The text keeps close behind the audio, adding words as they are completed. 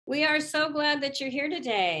We are so glad that you're here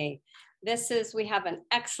today. We have an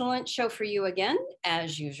excellent show for you again,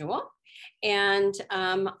 as usual. And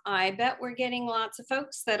I bet we're getting lots of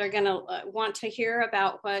folks that are going to want to hear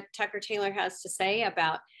about what Tucker Taylor has to say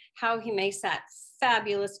about how he makes that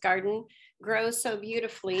fabulous garden grow so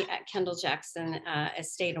beautifully at Kendall-Jackson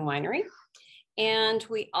Estate and Winery. And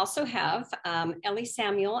we also have Ellie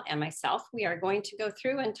Samuel and myself. We are going to go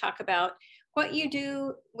through and talk about what you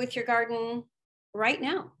do with your garden right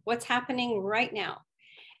now, what's happening right now.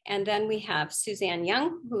 And then we have Suzanne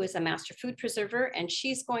Young, who is a master food preserver, and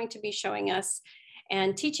she's going to be showing us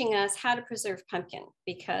and teaching us how to preserve pumpkin,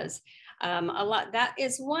 because that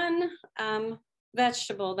is one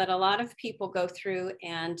vegetable that a lot of people go through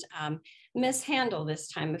and mishandle this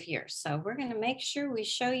time of year. So we're going to make sure we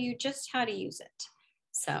show you just how to use it.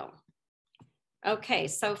 Okay,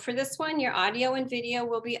 so for this one, your audio and video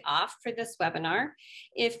will be off for this webinar.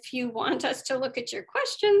 If you want us to look at your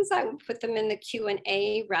questions, I will put them in the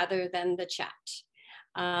Q&A rather than the chat.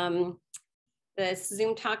 This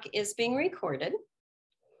Zoom talk is being recorded,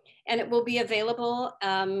 and it will be available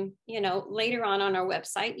later on our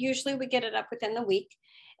website. Usually we get it up within the week.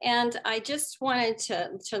 And I just wanted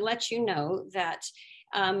to let you know that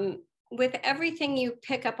with everything you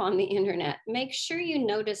pick up on the internet, make sure you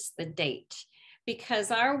notice the date, because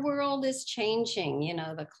our world is changing.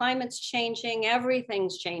 The climate's changing,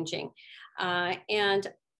 everything's changing, and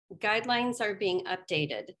guidelines are being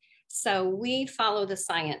updated. So we follow the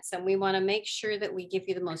science, and we want to make sure that we give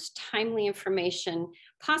you the most timely information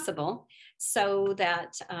possible so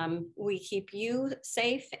that we keep you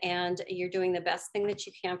safe and you're doing the best thing that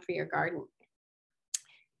you can for your garden.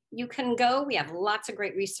 You can go, we have lots of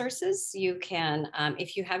great resources. You can,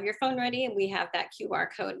 if you have your phone ready, we have that QR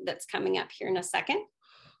code that's coming up here in a second.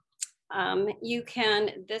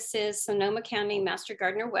 This is Sonoma County Master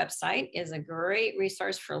Gardener website, is a great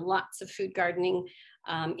resource for lots of food gardening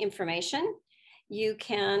information. You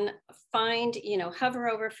can find, hover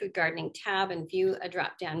over food gardening tab and view a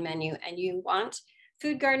drop-down menu, and you want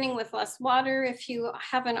food gardening with less water. If you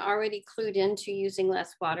haven't already clued into using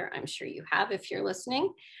less water, I'm sure you have if you're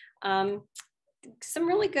listening. Some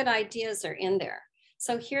really good ideas are in there.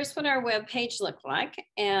 So here's what our web page looked like.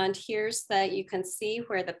 And here's you can see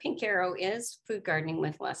where the pink arrow is, food gardening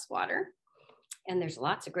with less water. And there's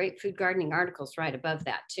lots of great food gardening articles right above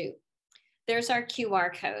that too. There's our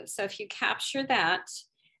QR code. So if you capture that,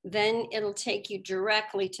 then it'll take you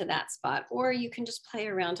directly to that spot, or you can just play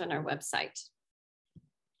around on our website.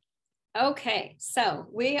 Okay, so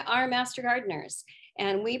we are master gardeners,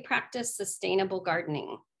 and we practice sustainable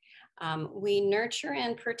gardening. We nurture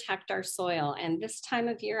and protect our soil, and this time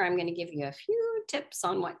of year, I'm going to give you a few tips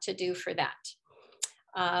on what to do for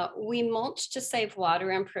that. We mulch to save water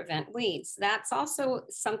and prevent weeds. That's also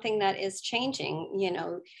something that is changing,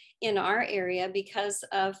 in our area because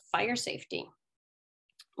of fire safety.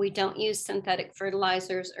 We don't use synthetic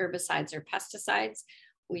fertilizers, herbicides, or pesticides.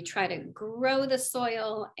 We try to grow the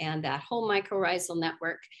soil and that whole mycorrhizal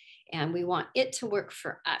network, and we want it to work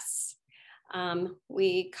for us.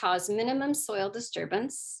 We cause minimum soil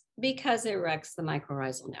disturbance because it wrecks the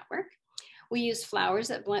mycorrhizal network. We use flowers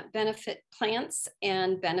that benefit plants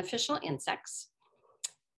and beneficial insects.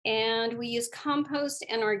 And we use compost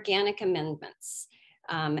and organic amendments.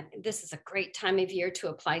 This is a great time of year to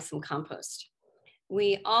apply some compost.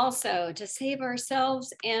 We also, to save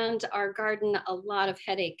ourselves and our garden a lot of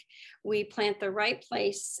headache, we plant the right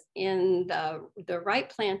place in the right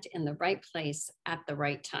plant in the right place at the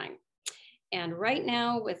right time. And right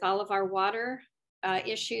now, with all of our water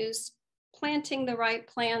issues, planting the right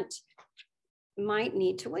plant might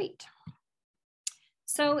need to wait.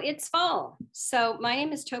 So it's fall. So my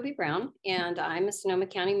name is Toby Brown, and I'm a Sonoma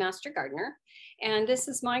County Master Gardener. And this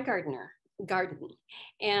is my garden.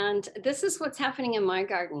 And this is what's happening in my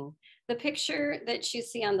garden. The picture that you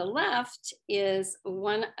see on the left is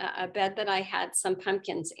a bed that I had some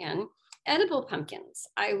pumpkins in, edible pumpkins.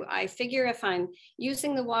 I figure if I'm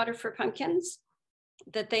using the water for pumpkins,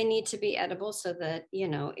 that they need to be edible so that,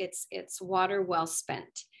 it's water well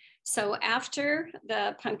spent. So after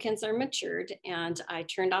the pumpkins are matured and I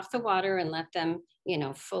turned off the water and let them,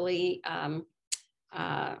 fully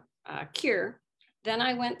cure, then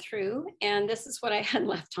I went through, and this is what I had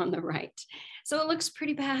left on the right. So it looks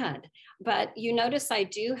pretty bad, but you notice I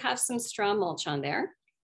do have some straw mulch on there.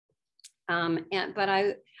 But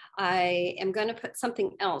I am going to put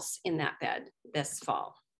something else in that bed this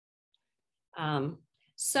fall.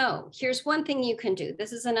 So here's one thing you can do.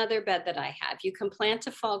 This is another bed that I have. You can plant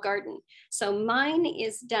a fall garden. So mine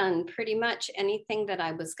is done. Pretty much anything that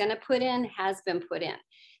I was going to put in has been put in.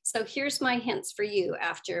 So here's my hints for you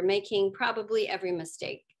after making probably every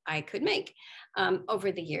mistake I could make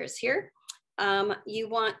over the years here. You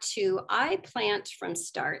want to, I plant from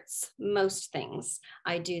starts, most things.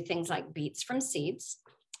 I do things like beets from seeds.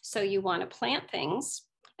 So you want to plant things.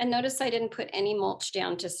 And notice I didn't put any mulch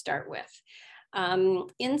down to start with.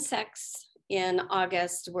 Insects in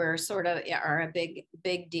August were are a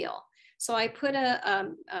big deal. So I put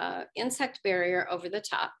a insect barrier over the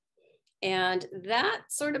top, and that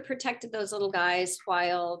sort of protected those little guys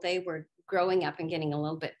while they were growing up and getting a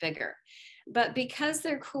little bit bigger. But because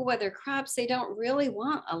they're cool weather crops, they don't really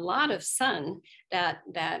want a lot of sun.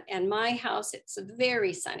 And my house, it's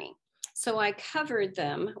very sunny. So I covered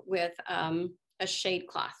them with a shade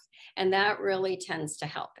cloth, and that really tends to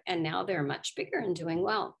help. And now they're much bigger and doing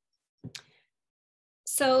well.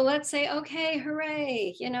 So let's say, okay,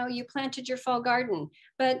 hooray, you planted your fall garden,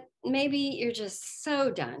 but maybe you're just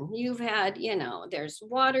so done. You've had, there's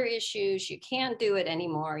water issues, you can't do it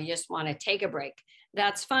anymore. You just want to take a break.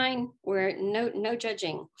 That's fine. We're no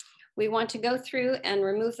judging. We want to go through and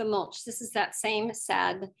remove the mulch. This is that same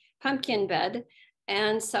sad pumpkin bed.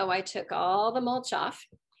 And so I took all the mulch off,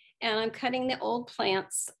 and I'm cutting the old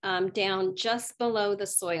plants down just below the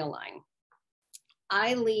soil line.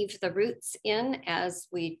 I leave the roots in, as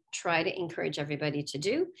we try to encourage everybody to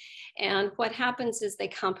do. And what happens is they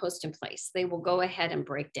compost in place. They will go ahead and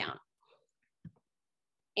break down.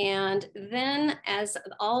 And then as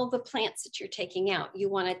all the plants that you're taking out, you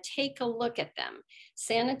want to take a look at them.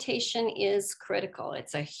 Sanitation is critical.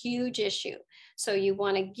 It's a huge issue. So you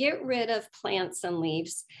want to get rid of plants and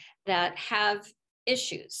leaves that have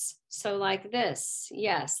issues. So like this,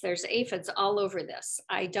 yes, there's aphids all over this.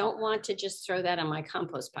 I don't want to just throw that on my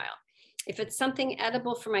compost pile. If it's something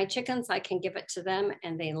edible for my chickens, I can give it to them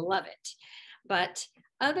and they love it. But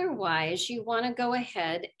otherwise, you want to go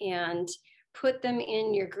ahead and put them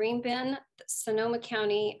in your green bin. Sonoma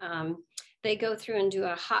County, they go through and do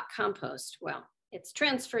a hot compost. Well, it's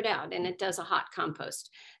transferred out and it does a hot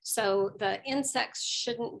compost. So the insects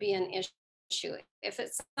shouldn't be an issue. If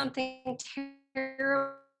it's something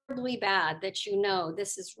terribly bad that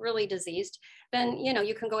this is really diseased, then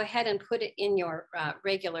you can go ahead and put it in your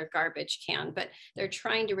regular garbage can. But they're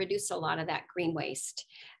trying to reduce a lot of that green waste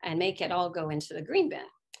and make it all go into the green bin.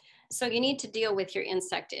 So you need to deal with your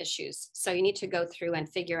insect issues. So you need to go through and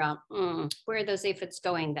figure out where are those aphids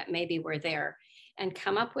going that maybe were there, and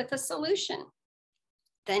come up with a solution.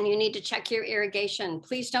 Then you need to check your irrigation.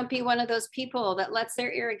 Please don't be one of those people that lets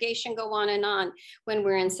their irrigation go on and on when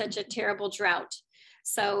we're in such a terrible drought.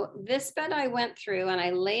 So this bed I went through and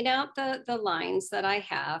I laid out the lines that I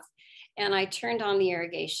have, and I turned on the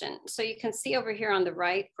irrigation. So you can see over here on the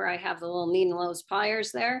right where I have the little needle-nose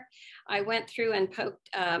pliers there. I went through and poked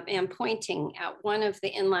and pointing at one of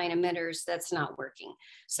the inline emitters that's not working.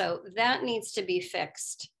 So that needs to be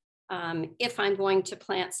fixed if I'm going to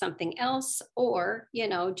plant something else, or,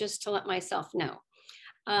 just to let myself know.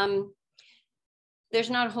 There's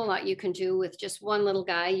not a whole lot you can do with just one little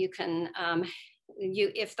guy. You can,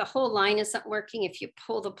 if the whole line isn't working, if you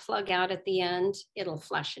pull the plug out at the end, it'll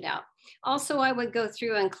flush it out. Also, I would go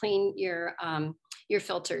through and clean your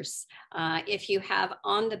filters if you have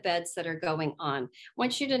on the beds that are going on. I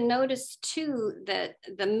want you to notice too that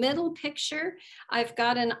the middle picture, I've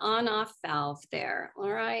got an on-off valve there, all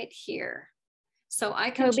right, here. So I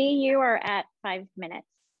can— Toby, you are at 5 minutes.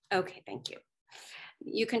 Okay, thank you.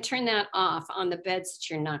 You can turn that off on the beds that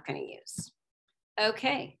you're not going to use.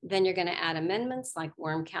 Okay, then you're going to add amendments like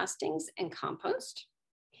worm castings and compost.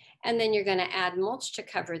 And then you're going to add mulch to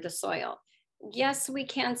cover the soil. Yes, we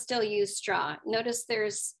can still use straw. Notice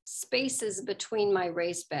there's spaces between my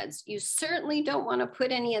raised beds. You certainly don't want to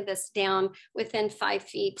put any of this down within 5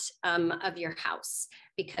 feet of your house,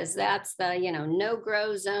 because that's the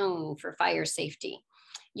no-grow zone for fire safety.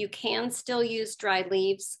 You can still use dry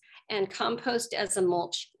leaves, and compost as a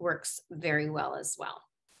mulch works very well as well.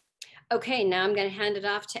 Okay, now I'm going to hand it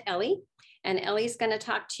off to Ellie. And Ellie's going to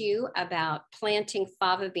talk to you about planting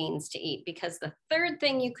fava beans to eat, because the third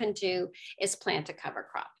thing you can do is plant a cover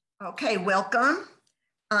crop. Okay, welcome.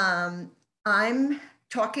 I'm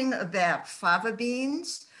talking about fava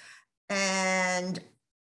beans. And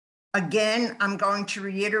again, I'm going to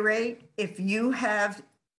reiterate, if you have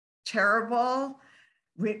terrible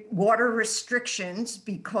water restrictions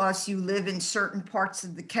because you live in certain parts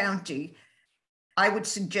of the county, I would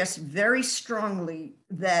suggest very strongly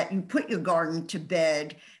that you put your garden to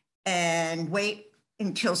bed and wait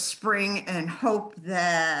until spring and hope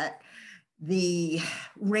that the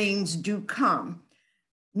rains do come.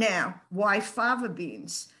 Now, why fava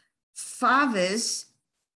beans? Favas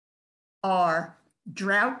are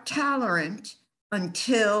drought tolerant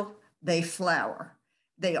until they flower.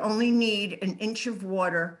 They only need an inch of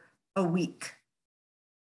water a week.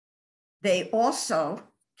 They also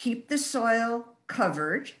keep the soil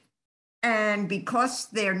covered, and because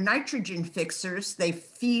they're nitrogen fixers, they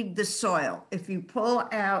feed the soil. If you pull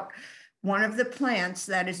out one of the plants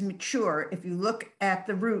that is mature, if you look at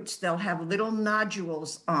the roots, they'll have little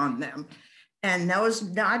nodules on them. And those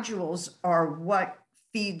nodules are what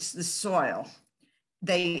feeds the soil.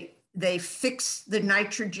 They fix the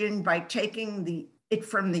nitrogen by taking it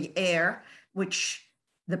from the air, which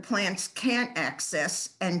the plants can't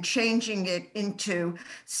access, and changing it into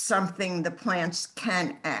something the plants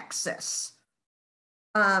can access.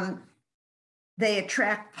 They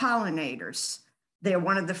attract pollinators. They're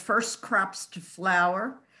one of the first crops to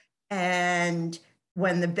flower. And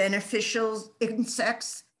when the beneficial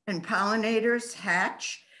insects and pollinators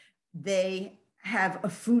hatch, they have a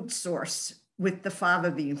food source with the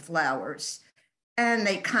fava bean flowers, and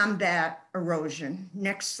they combat erosion.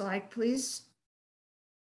 Next slide, please.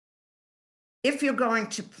 If you're going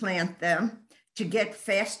to plant them, to get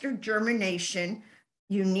faster germination,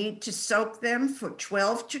 you need to soak them for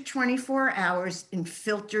 12 to 24 hours in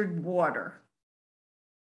filtered water.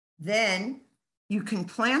 Then you can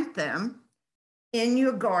plant them in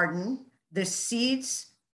your garden. The seeds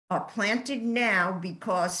are planted now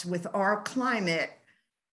because with our climate,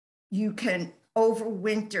 you can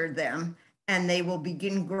overwinter them and they will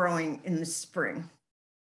begin growing in the spring.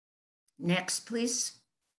 Next, please.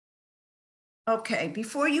 Okay,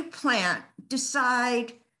 before you plant,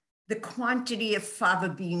 decide the quantity of fava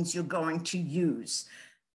beans you're going to use.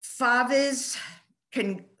 Favas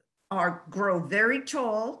grow very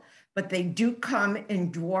tall, but they do come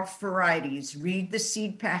in dwarf varieties. Read the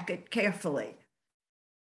seed packet carefully.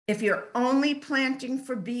 If you're only planting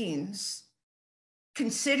for beans,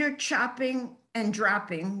 consider chopping and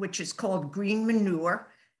dropping, which is called green manure,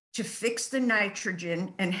 to fix the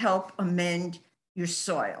nitrogen and help amend your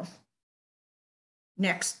soil.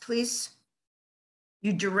 Next, please.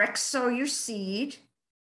 You direct sow your seed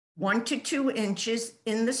 1 to 2 inches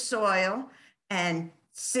in the soil and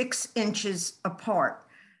 6 inches apart.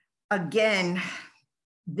 Again,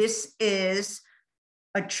 this is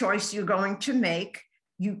a choice you're going to make.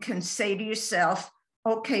 You can say to yourself,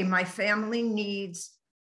 okay, my family needs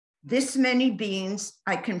this many beans.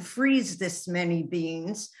 I can freeze this many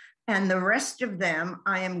beans, and the rest of them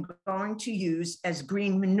I am going to use as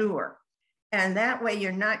green manure. And that way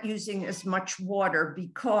you're not using as much water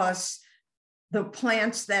because the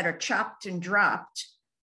plants that are chopped and dropped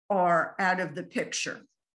are out of the picture.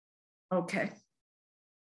 Okay.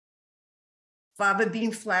 Fava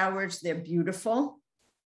bean flowers, they're beautiful.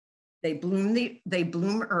 They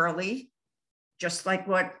bloom early, just like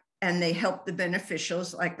and they help the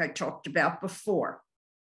beneficials like I talked about before.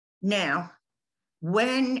 Now,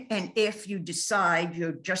 when and if you decide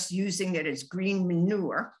you're just using it as green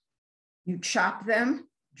manure, you chop them,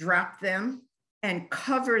 drop them, and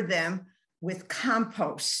cover them with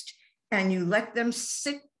compost. And you let them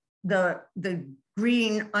sit the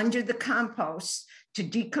green under the compost to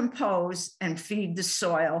decompose and feed the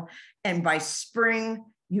soil. And by spring,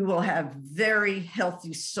 you will have very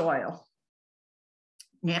healthy soil.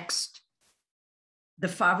 Next, the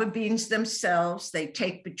fava beans themselves, they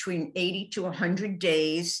take between 80 to 100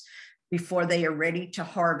 days before they are ready to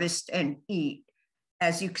harvest and eat.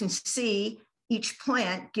 As you can see, each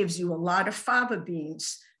plant gives you a lot of fava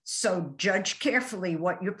beans, so judge carefully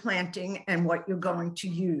what you're planting and what you're going to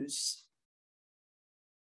use.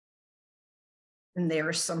 And there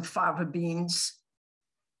are some fava beans.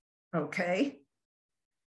 Okay.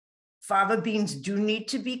 Fava beans do need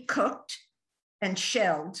to be cooked and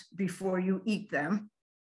shelled before you eat them.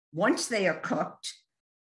 Once they are cooked,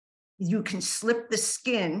 you can slip the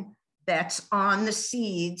skin that's on the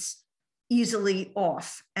seeds easily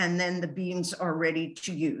off, and then the beans are ready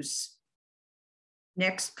to use.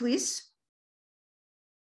 Next, please.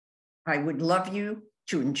 I would love you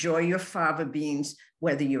to enjoy your fava beans,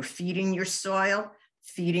 whether you're feeding your soil,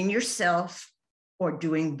 feeding yourself, or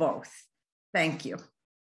doing both. Thank you.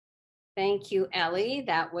 Thank you, Ellie.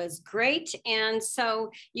 That was great. And so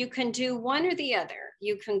you can do one or the other.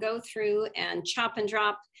 You can go through and chop and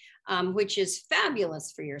drop, which is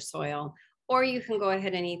fabulous for your soil, or you can go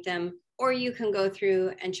ahead and eat them, or you can go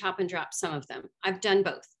through and chop and drop some of them. I've done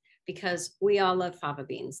both because we all love fava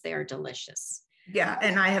beans. They are delicious. Yeah,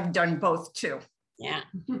 and I have done both too. Yeah.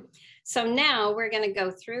 So now we're going to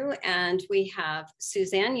go through, and we have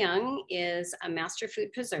Suzanne Young is a master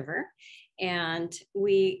food preserver, And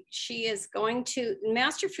she is going to,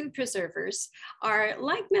 master food preservers are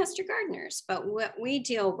like master gardeners, but what we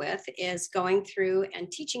deal with is going through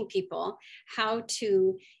and teaching people how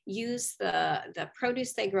to use the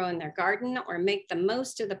produce they grow in their garden, or make the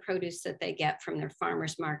most of the produce that they get from their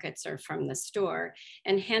farmers markets or from the store,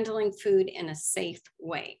 and handling food in a safe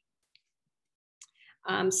way.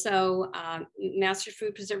 Master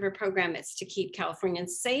Food Preserver Program is to keep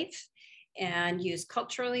Californians safe and use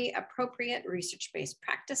culturally appropriate research-based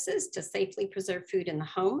practices to safely preserve food in the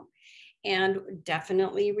home, and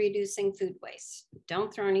definitely reducing food waste.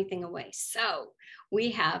 Don't throw anything away. So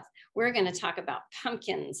we're going to talk about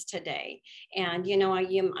pumpkins today. And you know,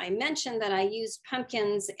 I mentioned that I used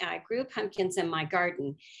pumpkins, I grew pumpkins in my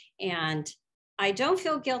garden, and I don't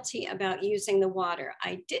feel guilty about using the water.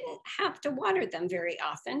 I didn't have to water them very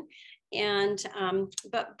often,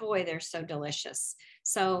 but boy, they're so delicious.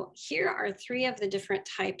 So here are 3 of the different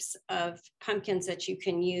types of pumpkins that you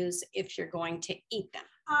can use if you're going to eat them.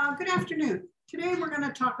 Good afternoon. Today we're going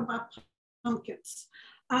to talk about pumpkins.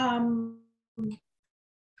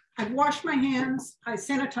 I've washed my hands, I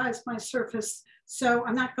sanitized my surface, so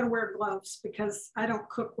I'm not going to wear gloves because I don't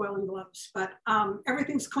cook well in gloves, but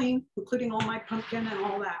everything's clean, including all my pumpkin and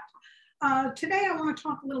all that. Today I want to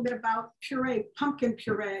talk a little bit about puree, pumpkin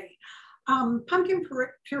puree. Pumpkin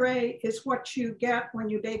puree is what you get when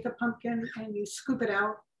you bake a pumpkin and you scoop it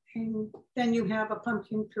out, and then you have a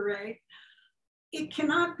pumpkin puree. It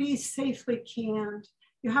cannot be safely canned.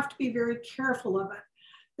 You have to be very careful of it.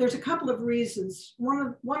 There's a couple of reasons.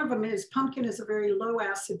 One of them is pumpkin is a very low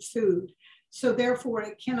acid food, so therefore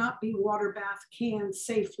it cannot be water bath canned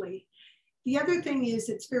safely. The other thing is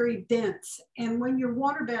it's very dense, and when you're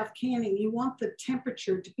water bath canning, you want the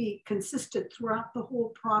temperature to be consistent throughout the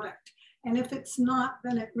whole product. And if it's not,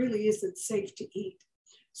 then it really isn't safe to eat.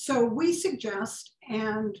 So we suggest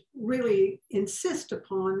and really insist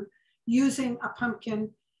upon using a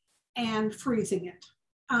pumpkin and freezing it.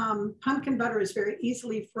 Pumpkin butter is very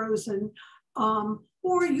easily frozen,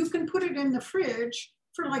 or you can put it in the fridge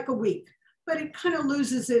for like a week, but it kind of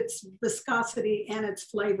loses its viscosity and its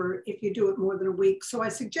flavor if you do it more than a week. So I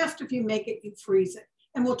suggest if you make it, you freeze it.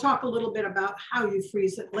 And we'll talk a little bit about how you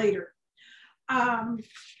freeze it later.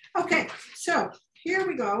 Okay, so here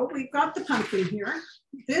we go. We've got the pumpkin here.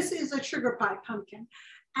 This is a sugar pie pumpkin.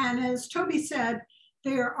 And as Toby said,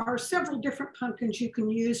 there are several different pumpkins you can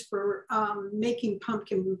use for making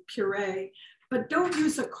pumpkin puree, but don't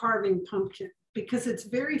use a carving pumpkin because it's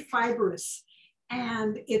very fibrous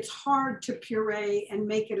and it's hard to puree and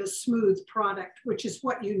make it a smooth product, which is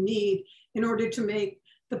what you need in order to make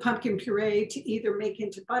the pumpkin puree to either make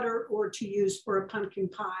into butter or to use for a pumpkin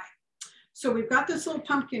pie. So we've got this little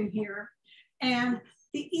pumpkin here, and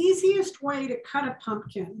the easiest way to cut a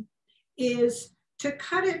pumpkin is to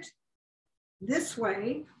cut it this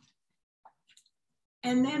way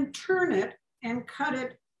and then turn it and cut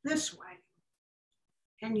it this way.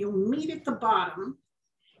 And you'll meet at the bottom,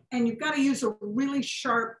 and you've got to use a really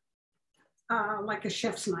sharp, like a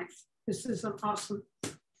chef's knife. This is an awesome, I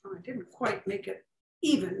didn't quite make it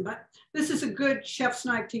even, but this is a good chef's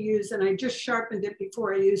knife to use, and I just sharpened it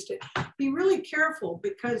before I used it. Be really careful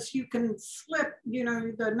because you can slip, you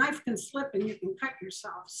know, the knife can slip and you can cut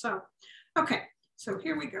yourself. So, okay. So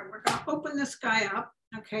here we go. We're gonna open this guy up.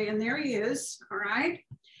 Okay, and there he is, all right?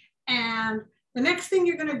 And the next thing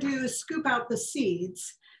you're gonna do is scoop out the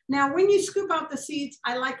seeds. Now, when you scoop out the seeds,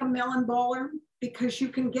 I like a melon baller because you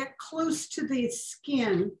can get close to the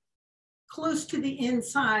skin, close to the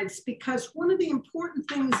insides, because one of the important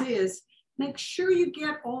things is make sure you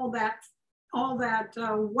get all that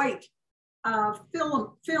white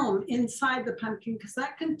film inside the pumpkin, because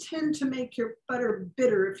that can tend to make your butter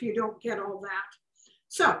bitter if you don't get all that.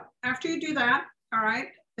 So after you do that, all right,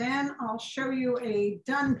 then I'll show you a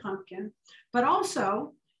done pumpkin, but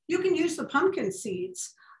also you can use the pumpkin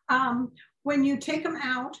seeds. When you take them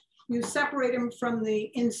out, you separate them from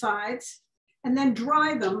the insides and then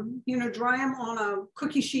dry them, you know, dry them on a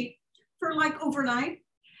cookie sheet for like overnight.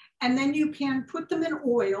 And then you can put them in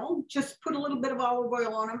oil, just put a little bit of olive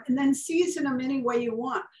oil on them and then season them any way you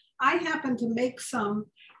want. I happen to make some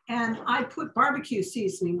and I put barbecue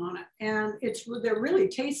seasoning on it, and they're really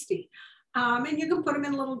tasty. And you can put them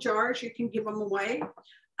in little jars, you can give them away.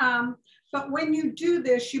 But when you do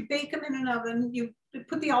this, you bake them in an oven, you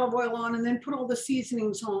put the olive oil on and then put all the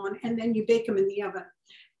seasonings on, and then you bake them in the oven.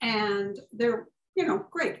 And they're, you know,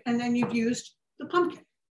 great. And then you've used the pumpkin.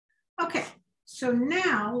 Okay, so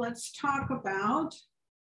now let's talk about,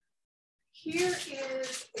 here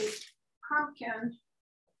is a pumpkin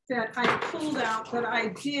that I pulled out that I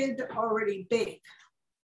did already bake,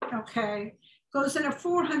 okay? goes in a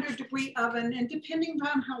 400-degree oven, and depending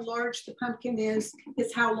on how large the pumpkin is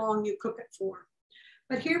how long you cook it for.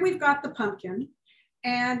 But here we've got the pumpkin,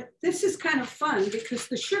 and this is kind of fun because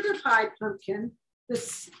the sugar pie pumpkin,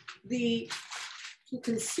 you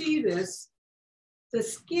can see this, the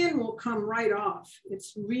skin will come right off.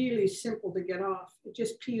 It's really simple to get off. It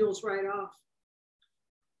just peels right off.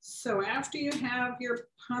 So after you have your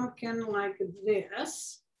pumpkin like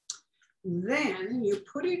this, then you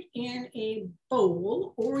put it in a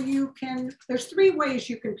bowl, or you can, there's 3 ways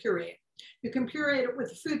you can puree it. You can puree it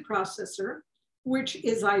with a food processor, which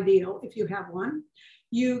is ideal if you have one.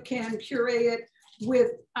 You can puree it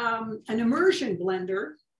with an immersion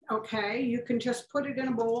blender. Okay, you can just put it in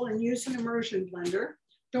a bowl and use an immersion blender.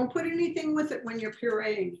 Don't put anything with it when you're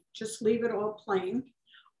pureeing, just leave it all plain.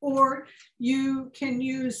 Or you can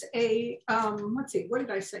use a, let's see, what did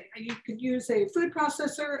I say? You could use a food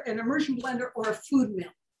processor, an immersion blender, or a food mill.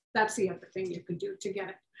 That's the other thing you could do to get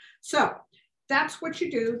it. So that's what you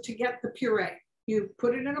do to get the puree. You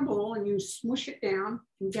put it in a bowl and you smoosh it down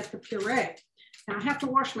and get the puree. Now I have to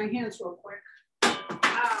wash my hands real quick.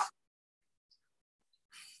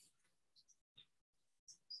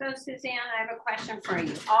 So Suzanne, I have a question for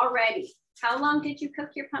you already. How long did you cook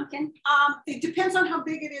your pumpkin? It depends on how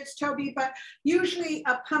big it is, Toby, but usually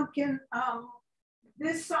a pumpkin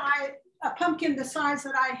this size, a pumpkin the size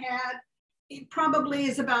that I had, it probably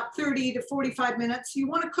is about 30 to 45 minutes. You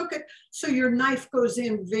want to cook it so your knife goes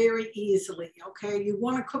in very easily, okay? You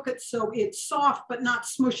want to cook it so it's soft but not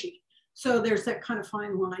smushy. So there's that kind of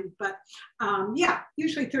fine line, but yeah,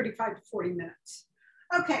 usually 35 to 40 minutes.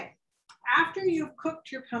 Okay, after you've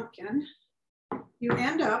cooked your pumpkin, you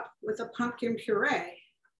end up with a pumpkin puree.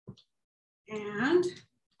 And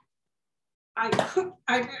after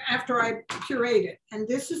I pureed it, and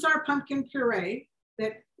this is our pumpkin puree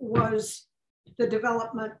that was the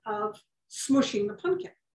development of smushing the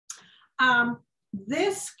pumpkin.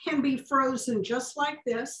 This can be frozen just like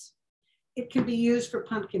this. It can be used for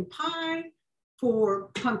pumpkin pie,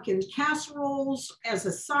 for pumpkin casseroles, as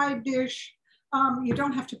a side dish. You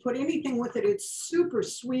don't have to put anything with it. It's super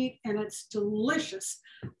sweet and it's delicious.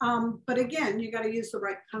 But again, you got to use the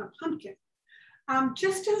right kind of pumpkin.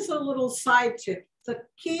 Just as a little side tip, the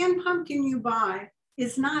canned pumpkin you buy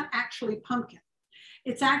is not actually pumpkin.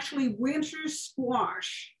 It's actually winter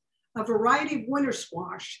squash, a variety of winter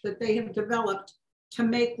squash that they have developed to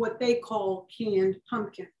make what they call canned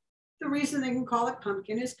pumpkin. The reason they can call it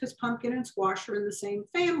pumpkin is because pumpkin and squash are in the same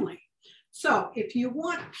family. So if you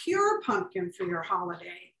want pure pumpkin for your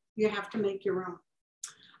holiday, you have to make your own.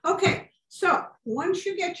 Okay, so once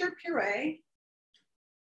you get your puree,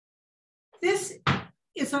 this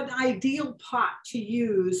is an ideal pot to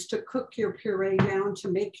use to cook your puree down to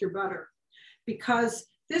make your butter, because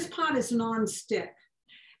this pot is non-stick.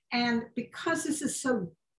 And because this is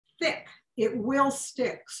so thick, it will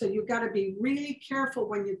stick. So you've got to be really careful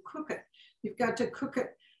when you cook it. You've got to cook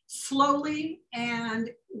it slowly and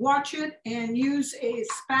watch it and use a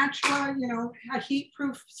spatula, you know, a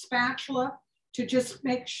heat-proof spatula to just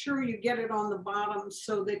make sure you get it on the bottom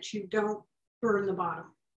so that you don't burn the bottom.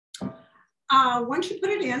 Once you put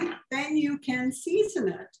it in, then you can season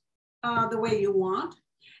it the way you want.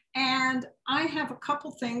 And I have a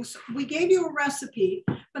couple things. We gave you a recipe,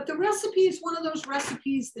 but the recipe is one of those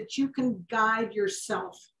recipes that you can guide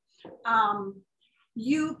yourself.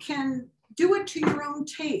 You can do it to your own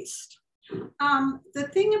taste. The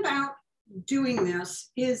thing about doing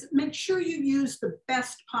this is make sure you use the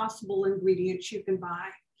best possible ingredients you can buy,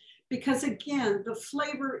 because again, the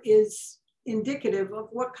flavor is indicative of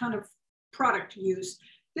what kind of product you use.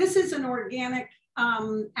 This is an organic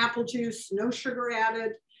apple juice, no sugar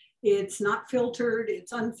added. It's not filtered,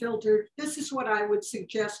 it's unfiltered. This is what I would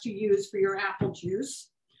suggest you use for your apple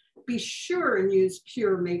juice. Be sure and use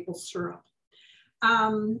pure maple syrup.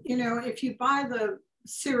 You know, if you buy the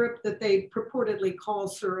syrup that they purportedly call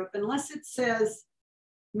syrup, unless it says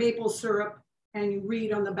maple syrup and you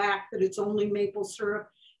read on the back that it's only maple syrup,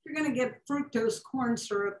 you're going to get fructose corn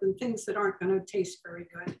syrup and things that aren't going to taste very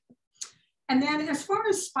good. And then as far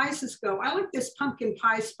as spices go, I like this pumpkin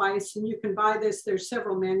pie spice, and you can buy this. There's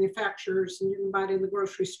several manufacturers and you can buy it in the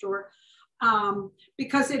grocery store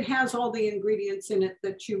because it has all the ingredients in it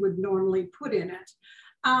that you would normally put in it.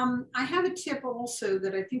 I have a tip also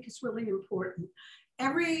that I think is really important.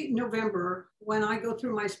 Every November, when I go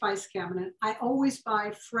through my spice cabinet, I always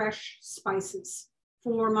buy fresh spices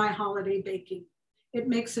for my holiday baking. It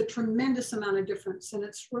makes a tremendous amount of difference, and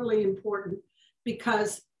it's really important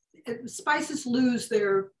because spices lose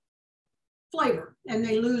their flavor and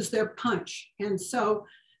they lose their punch. And so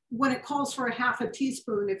when it calls for a half a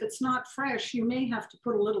teaspoon, if it's not fresh, you may have to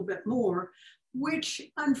put a little bit more. which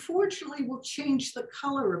unfortunately will change the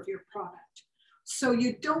color of your product. So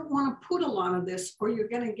you don't want to put a lot of this or you're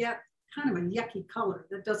going to get kind of a yucky color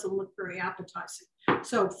that doesn't look very appetizing.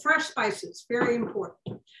 So fresh spices, very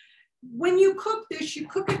important. When you cook this, you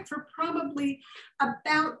cook it for probably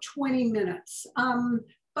about 20 minutes.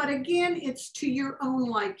 But again, it's to your own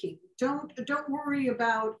liking. Don't worry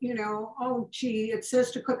about, you know, oh, gee, it says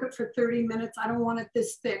to cook it for 30 minutes. I don't want it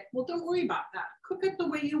this thick. Well, don't worry about that. Cook it the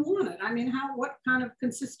way you want it. I mean, what kind of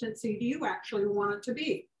consistency do you actually want it to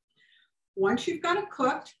be? Once you've got it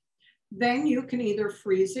cooked, then you can either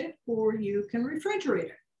freeze it or you can refrigerate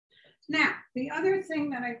it. Now, the other thing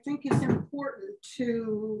that I think is important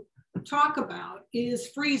to talk about is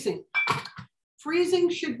freezing. Freezing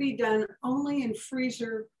should be done only in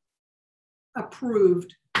freezer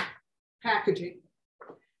approved packaging.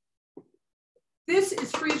 This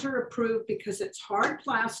is freezer approved because it's hard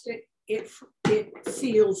plastic. It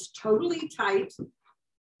seals totally tight,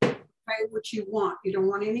 okay, which you want. You don't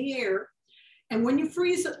want any air. And when you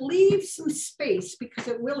freeze it, leave some space because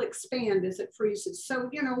it will expand as it freezes. So,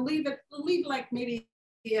 you know, leave like maybe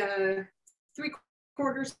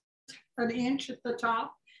 3/4 an inch at the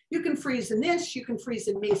top. You can freeze in this, you can freeze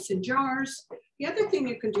in mason jars. The other thing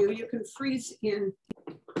you can do, you can freeze in,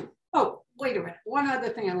 oh, wait a minute. One other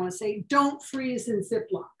thing I want to say, don't freeze in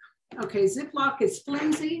Ziploc. Okay, Ziploc is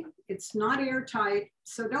flimsy, it's not airtight,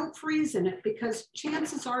 so don't freeze in it because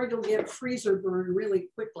chances are you'll get freezer burn really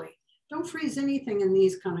quickly. Don't freeze anything in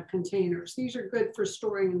these kind of containers. These are good for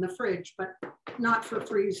storing in the fridge, but not for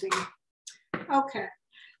freezing. Okay,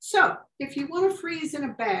 so if you want to freeze in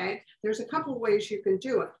a bag, there's a couple of ways you can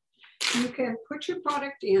do it. You can put your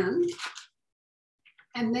product in,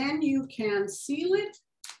 and then you can seal it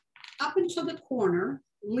up until the corner,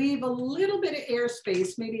 leave a little bit of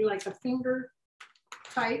airspace, maybe like a finger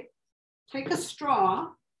tight, take a straw,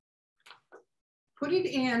 put it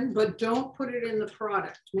in, but don't put it in the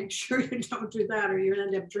product. Make sure you don't do that or you'll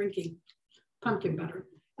end up drinking pumpkin butter.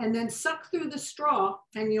 And then suck through the straw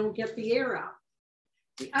and you'll get the air out.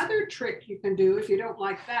 The other trick you can do, if you don't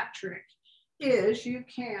like that trick, is you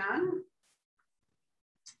can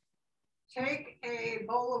take a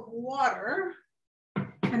bowl of water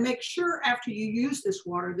and make sure after you use this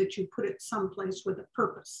water that you put it someplace with a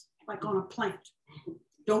purpose, like on a plant.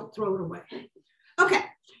 Don't throw it away. Okay.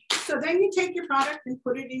 So then you take your product and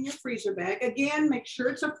put it in your freezer bag. Again, make sure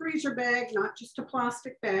it's a freezer bag, not just a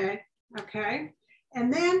plastic bag, okay?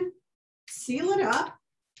 And then seal it up,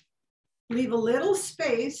 leave a little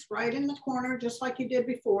space right in the corner, just like you did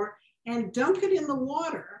before, and dunk it in the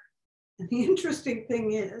water. And the interesting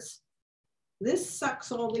thing is, this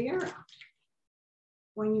sucks all the air out.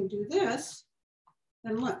 When you do this,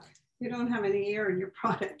 then look, you don't have any air in your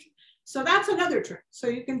product. So that's another trick. So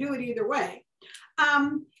you can do it either way.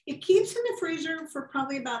 It keeps in the freezer for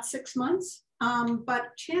probably about 6 months,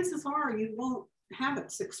 but chances are you won't have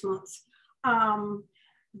it 6 months.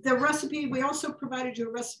 The recipe, we also provided you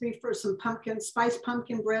a recipe for some spiced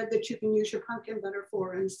pumpkin bread that you can use your pumpkin butter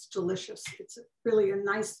for, and it's delicious. It's really a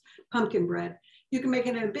nice pumpkin bread. You can make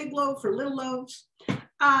it in a big loaf or little loaves.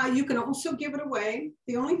 You can also give it away.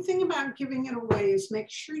 The only thing about giving it away is make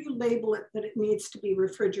sure you label it that it needs to be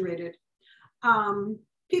refrigerated.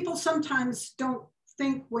 People sometimes don't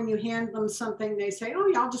think when you hand them something, they say, oh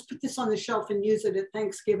yeah, I'll just put this on the shelf and use it at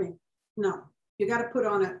Thanksgiving. No, you got to put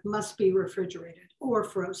on it, must be refrigerated or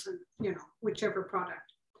frozen, you know, whichever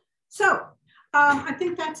product. So I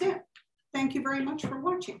think that's it. Thank you very much for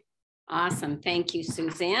watching. Awesome. Thank you,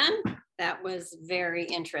 Suzanne. That was very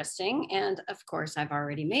interesting. And of course, I've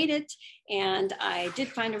already made it. And I did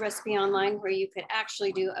find a recipe online where you could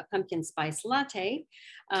actually do a pumpkin spice latte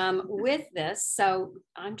with this. So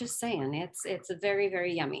I'm just saying, it's a very,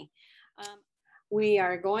 very yummy. We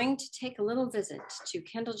are going to take a little visit to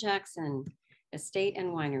Kendall-Jackson Estate and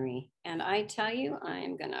Winery. And I tell you, I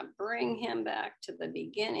am going to bring him back to the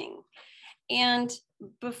beginning. And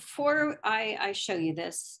before I show you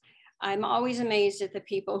this, I'm always amazed at the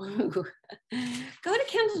people who go to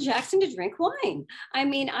Kendall-Jackson to drink wine. I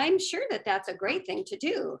mean, I'm sure that that's a great thing to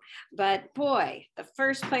do, but boy, the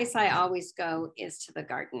first place I always go is to the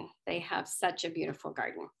garden. They have such a beautiful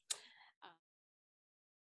garden.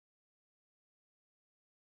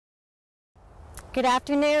 Good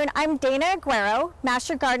afternoon. I'm Dana Aguero,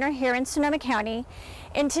 Master Gardener here in Sonoma County.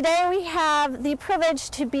 And today we have the privilege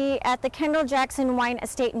to be at the Kendall-Jackson Wine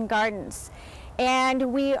Estate and Gardens.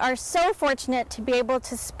 And we are so fortunate to be able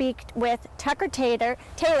to speak with Tucker Taylor,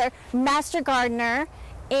 Master Gardener,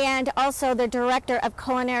 and also the Director of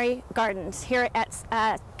Culinary Gardens here at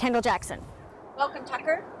Kendall-Jackson. Welcome,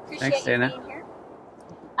 Tucker. Appreciate Thanks, you Dana. being here.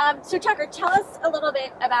 So Tucker, tell us a little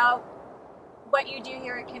bit about what you do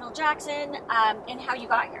here at Kendall-Jackson, and how you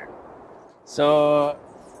got here. So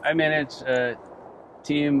I manage a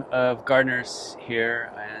team of gardeners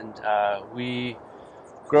here, and we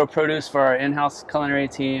grow produce for our in-house culinary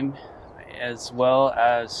team as well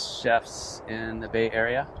as chefs in the Bay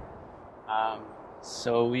Area.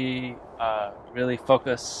 So we really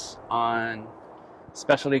focus on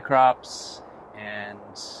specialty crops and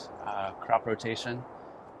crop rotation.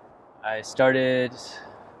 I started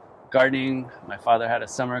gardening. My father had a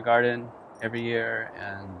summer garden every year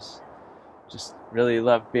and just really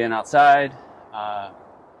loved being outside.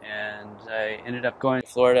 And I ended up going to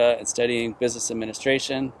Florida and studying business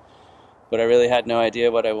administration, but I really had no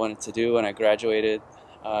idea what I wanted to do when I graduated.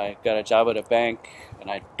 I got a job at a bank, and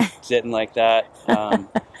I didn't like that.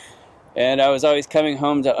 And I was always coming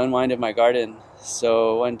home to unwind in my garden.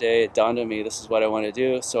 So one day it dawned on me, this is what I want to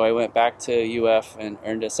do. So I went back to UF and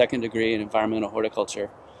earned a second degree in environmental horticulture.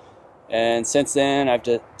 And since then, I've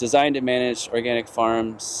designed and managed organic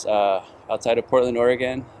farms outside of Portland,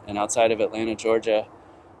 Oregon, and outside of Atlanta, Georgia,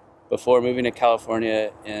 before moving to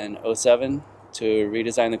California in '07 to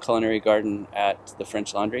redesign the culinary garden at the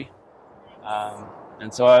French Laundry.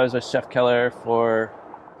 And so I was with Chef Keller for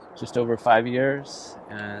just over 5 years,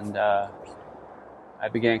 and I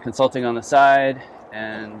began consulting on the side,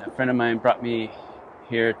 and a friend of mine brought me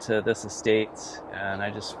here to this estate, and I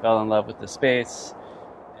just fell in love with the space,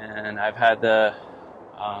 and I've had the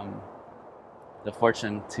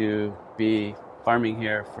fortune to be farming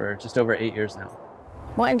here for just over 8 years now.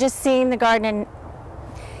 Well, and just seeing the garden,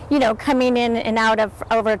 you know, coming in and out of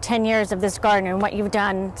over 10 years of this garden and what you've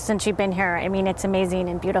done since you've been here, I mean, it's amazing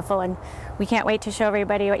and beautiful, and we can't wait to show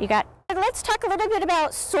everybody what you got. Let's talk a little bit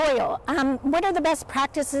about soil. What are the best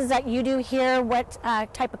practices that you do here? What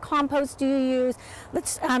type of compost do you use?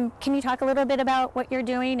 Can you talk a little bit about what you're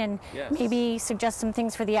doing, and Yes. maybe suggest some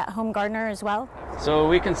things for the at-home gardener as well? So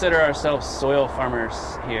we consider ourselves soil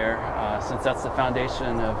farmers here, since that's the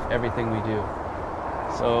foundation of everything we do.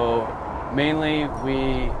 So mainly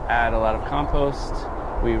we add a lot of compost,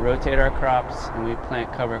 we rotate our crops, and we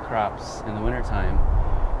plant cover crops in the wintertime.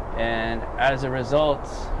 And as a result,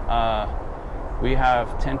 we have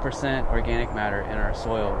 10% organic matter in our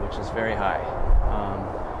soil, which is very high.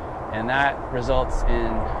 And that results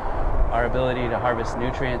in our ability to harvest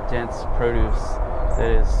nutrient-dense produce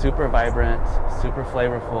that is super vibrant, super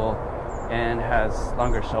flavorful, and has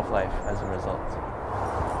longer shelf life as a result.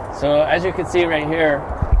 So as you can see right here,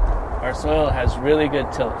 our soil has really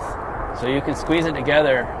good tilth. So you can squeeze it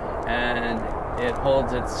together and it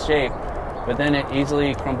holds its shape, but then it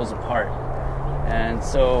easily crumbles apart. And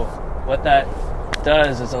so what that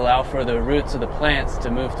does is allow for the roots of the plants to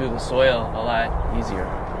move through the soil a lot easier.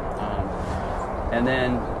 And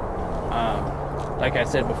then, like I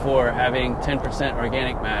said before, having 10%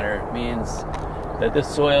 organic matter means that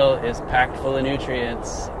this soil is packed full of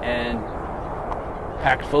nutrients and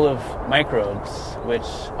packed full of microbes, which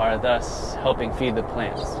are thus helping feed the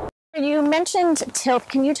plants. You mentioned tilth.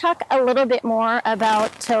 Can you talk a little bit more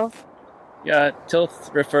about tilth? Yeah, tilth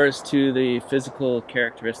refers to the physical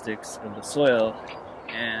characteristics of the soil,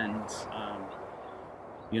 and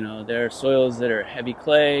there are soils that are heavy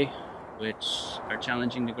clay, which are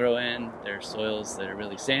challenging to grow in. There are soils that are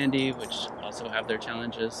really sandy, which also have their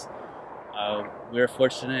challenges. We're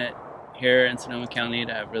fortunate here in Sonoma County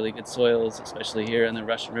to have really good soils, especially here in the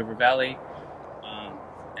Russian River Valley.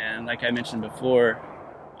 And like I mentioned before,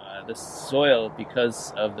 the soil,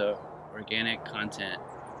 because of the organic content,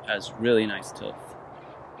 has really nice tilth.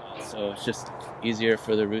 So it's just easier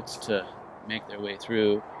for the roots to make their way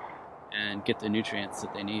through and get the nutrients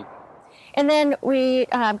that they need. And then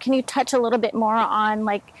can you touch a little bit more on,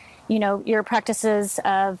 your practices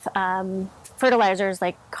of fertilizers,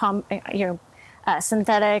 like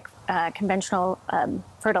synthetic, conventional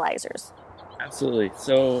fertilizers? Absolutely.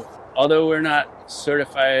 So although we're not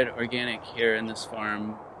certified organic here in this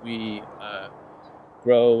farm, we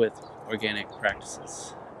grow with organic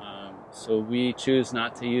practices. So we choose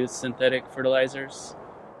not to use synthetic fertilizers.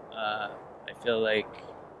 I feel like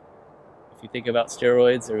if you think about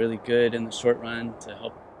steroids, they're really good in the short run to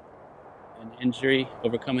help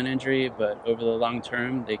overcome an injury, but over the long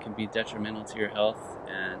term, they can be detrimental to your health.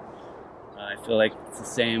 And I feel like it's the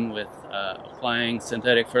same with applying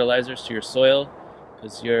synthetic fertilizers to your soil,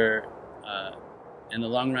 because you're, in the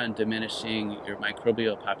long run, diminishing your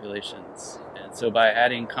microbial populations. And so by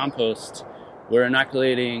adding compost, we're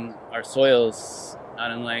inoculating our soils, not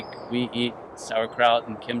unlike we eat sauerkraut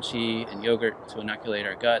and kimchi and yogurt to inoculate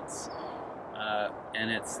our guts. And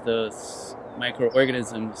it's those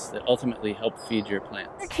microorganisms that ultimately help feed your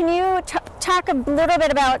plants. Can you talk a little bit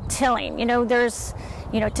about tilling? There's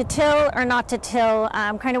to till or not to till,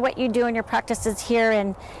 kind of what you do in your practices here,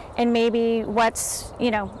 and maybe what's,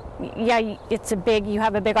 yeah, you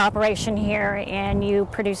have a big operation here and you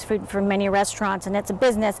produce food for many restaurants and it's a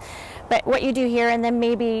business, but what you do here, and then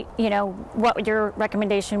maybe, what your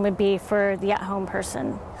recommendation would be for the at-home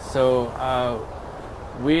person. So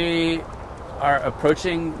we are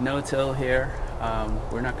approaching no-till here.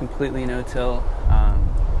 We're not completely no-till.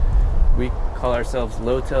 We call ourselves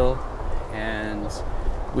low-till, and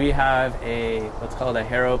we have what's called a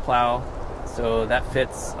harrow plow. So that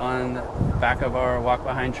fits on the back of our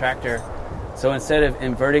walk-behind tractor. So instead of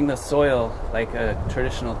inverting the soil like a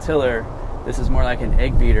traditional tiller, this is more like an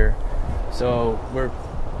egg beater. So we're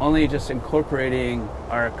only just incorporating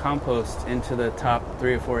our compost into the top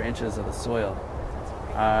 3 or 4 inches of the soil.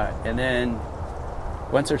 And then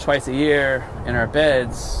once or twice a year in our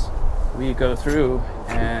beds, we go through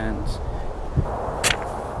and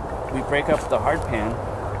we break up the hard pan.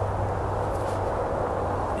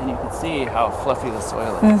 And you can see how fluffy the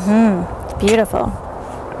soil is. Mm-hmm. Beautiful.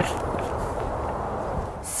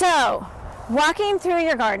 So, walking through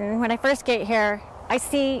your garden, when I first get here, I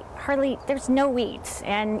see there's no weeds.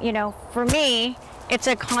 And, for me, it's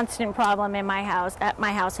a constant problem in my house,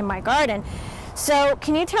 in my garden. So,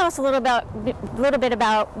 can you tell us a little bit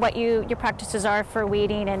about what your practices are for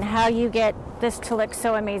weeding and how you get this to look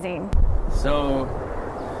so amazing? So,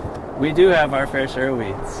 we do have our fair share of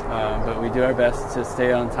weeds, but we do our best to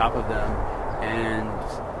stay on top of them and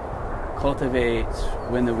cultivate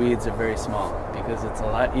when the weeds are very small, because it's a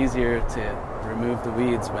lot easier to remove the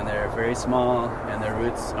weeds when they're very small and their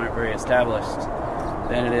roots aren't very established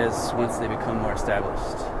than it is once they become more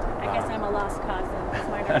established. I guess I'm a lost cause then, because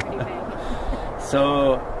mine are pretty big.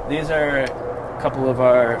 So these are a couple of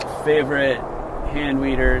our favorite hand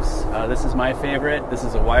weeders. This is my favorite. This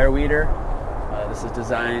is a wire weeder. This is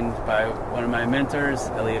designed by one of my mentors,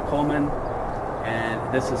 Elliot Coleman,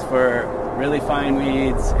 and this is for really fine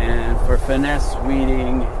weeds and for finesse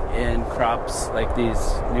weeding in crops like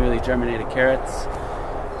these newly germinated carrots.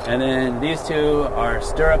 And then these two are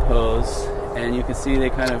stirrup hoes, and you can see they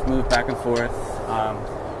kind of move back and forth.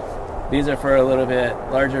 These are for a little bit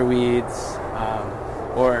larger weeds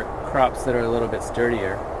or crops that are a little bit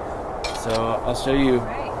sturdier. So I'll show you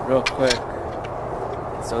real quick.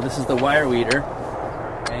 So this is the wire weeder,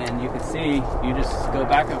 and you can see you just go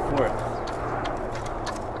back and forth,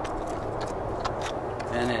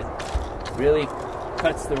 and it really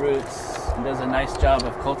cuts the roots and does a nice job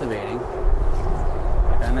of cultivating.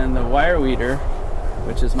 And then the wire weeder,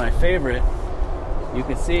 which is my favorite, you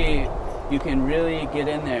can see you can really get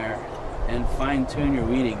in there and fine-tune your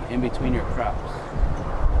weeding in between your crops.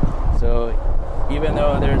 So even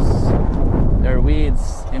though there are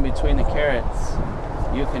weeds in between the carrots,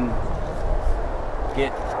 you can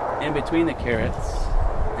get in between the carrots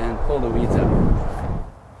and pull the weeds out.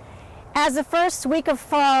 As the first week of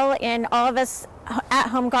fall and all of us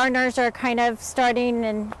at-home gardeners are kind of starting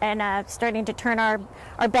and starting to turn our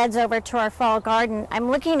beds over to our fall garden,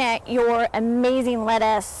 I'm looking at your amazing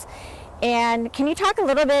lettuce. And can you talk a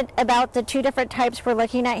little bit about the two different types we're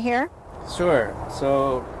looking at here? Sure.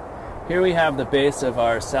 So here we have the base of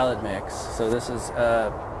our salad mix. So this is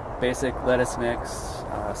a basic lettuce mix,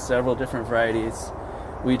 several different varieties.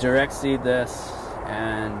 We direct seed this,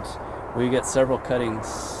 and we get several cuttings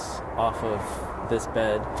off of this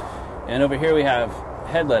bed. And over here we have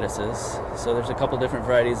head lettuces. So there's a couple different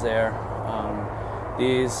varieties there.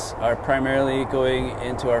 These are primarily going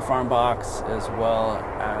into our farm box as well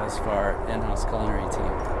as for our in-house culinary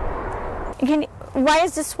team. Why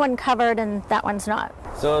is this one covered and that one's not?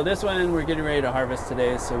 So this one we're getting ready to harvest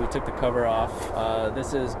today, so we took the cover off.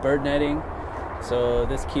 This is bird netting, so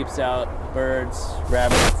this keeps out birds,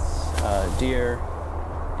 rabbits, deer,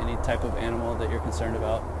 any type of animal that you're concerned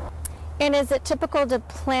about. And is it typical to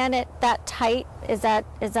plant it that tight? Is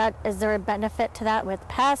there a benefit to that with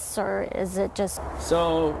pests, or is it just?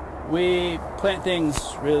 So we plant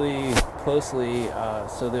things really closely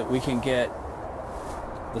so that we can get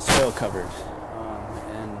the soil covered,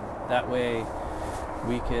 and that way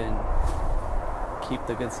we can keep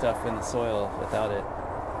the good stuff in the soil without it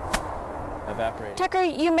evaporating. Tucker,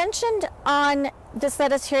 you mentioned on this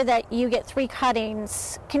lettuce here that you get 3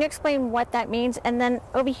 cuttings. Can you explain what that means? And then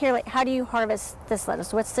over here, like, how do you harvest this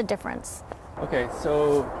lettuce? What's the difference? Okay,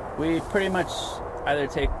 so we pretty much either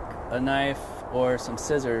take a knife or some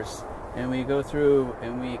scissors, and we go through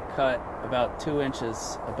and we cut about 2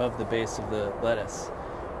 inches above the base of the lettuce.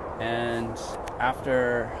 And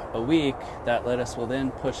after a week, that lettuce will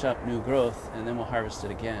then push up new growth, and then we'll harvest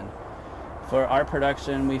it again. For our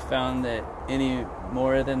production, we found that any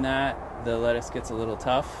more than that, the lettuce gets a little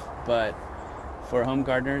tough, but for home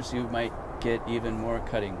gardeners, you might get even more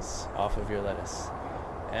cuttings off of your lettuce.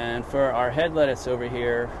 And for our head lettuce over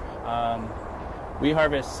here, we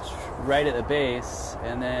harvest right at the base,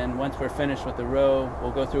 and then once we're finished with the row,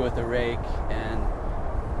 we'll go through with a rake and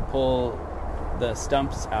pull the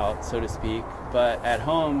stumps out, so to speak. But at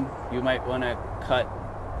home, you might want to cut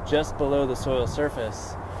just below the soil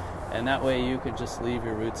surface, and that way you could just leave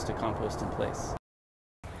your roots to compost in place.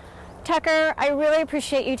 Tucker, I really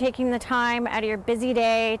appreciate you taking the time out of your busy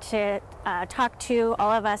day to talk to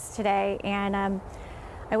all of us today, and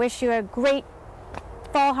I wish you a great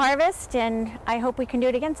fall harvest, and I hope we can do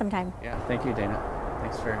it again sometime. Yeah, thank you, Dana.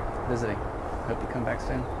 Thanks for visiting. Hope you come back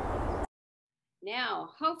soon. Now,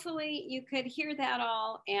 hopefully you could hear that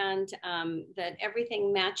all, and that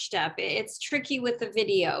everything matched up. It's tricky with the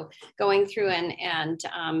video going through and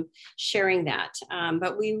sharing that.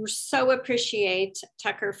 But we so appreciate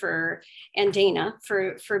Tucker and Dana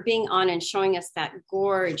for being on and showing us that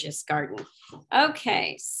gorgeous garden.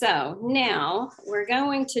 Okay, so now we're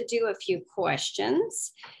going to do a few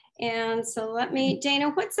questions. And so Dana,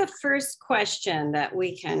 what's the first question that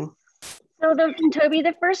we can... So Toby,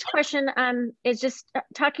 the first question is just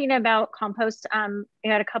talking about compost. We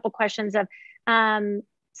had a couple questions of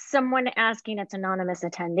someone asking, it's anonymous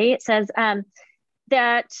attendee. It says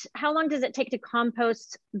that how long does it take to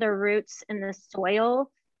compost the roots in the soil?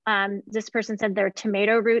 This person said their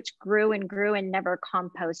tomato roots grew and grew and never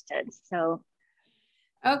composted. So.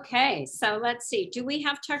 Okay, so let's see. Do we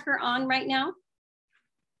have Tucker on right now?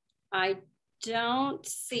 I don't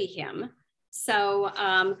see him. So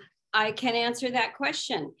I can answer that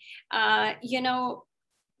question. You know,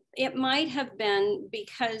 it might have been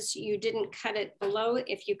because you didn't cut it below.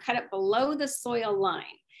 If you cut it below the soil line,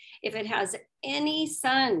 if it has any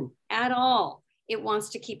sun at all, it wants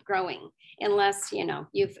to keep growing unless, you know,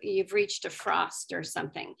 you've reached a frost or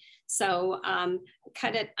something. So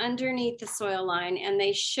cut it underneath the soil line and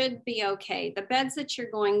they should be okay. The beds that you're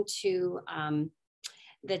going to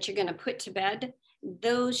put to bed,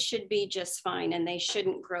 those should be just fine and they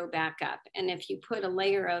shouldn't grow back up. And if you put a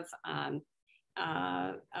layer of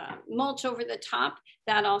mulch over the top,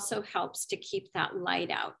 that also helps to keep that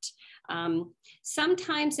light out.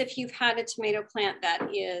 Sometimes if you've had a tomato plant that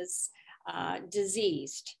is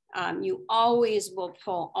diseased, you always will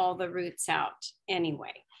pull all the roots out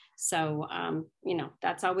anyway. So, you know,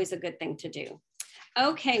 that's always a good thing to do.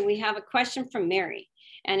 Okay, we have a question from Mary.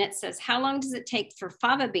 And it says, how long does it take for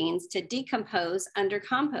fava beans to decompose under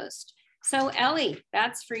compost? So Ellie,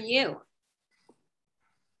 that's for you.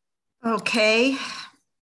 Okay.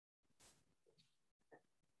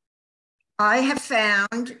 I have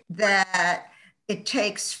found that it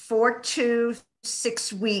takes 4 to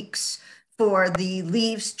 6 weeks for the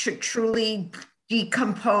leaves to truly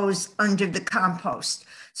decompose under the compost.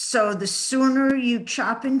 So the sooner you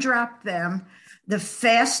chop and drop them, the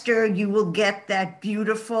faster you will get that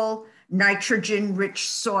beautiful nitrogen-rich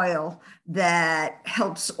soil that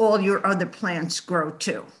helps all your other plants grow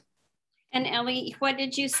too. And Ellie, what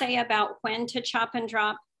did you say about when to chop and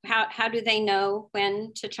drop? How do they know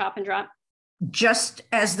when to chop and drop? Just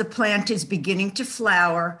as the plant is beginning to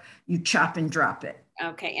flower, you chop and drop it.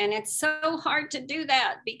 Okay, and it's so hard to do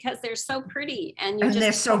that because they're so pretty and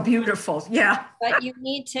they're so beautiful, yeah. But you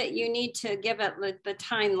need to give it the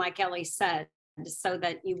time, like Ellie said, so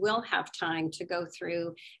that you will have time to go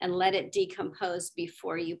through and let it decompose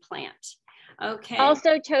before you plant. Okay.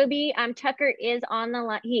 Also, Toby, Tucker is on the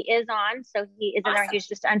line. He is on, so he is in there. He's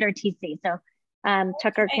just under TC. So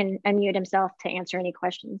Tucker can unmute himself to answer any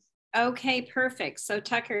questions. Okay, perfect. So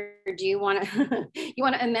Tucker, do you want to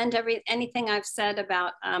amend anything I've said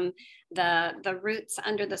about the roots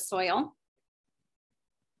under the soil?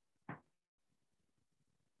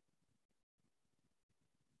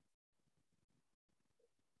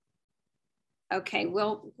 Okay,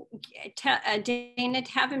 well, Dana,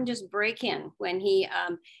 have him just break in when he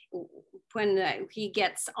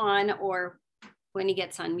gets on or when he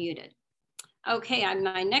gets unmuted. Okay,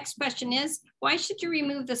 my next question is, why should you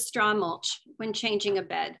remove the straw mulch when changing a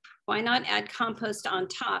bed? Why not add compost on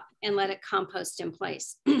top and let it compost in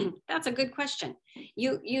place? That's a good question.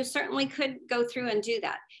 You certainly could go through and do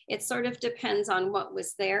that. It sort of depends on what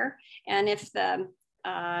was there and if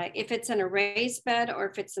it's in a raised bed or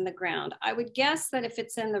if it's in the ground. I would guess that if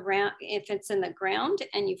it's in the ground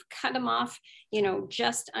and you've cut them off, you know,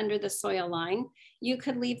 just under the soil line, you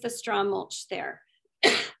could leave the straw mulch there.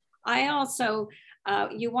 I also,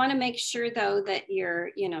 you want to make sure though that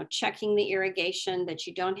you're, you know, checking the irrigation, that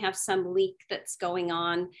you don't have some leak that's going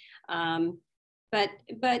on. But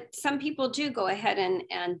some people do go ahead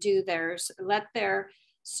and do theirs, let their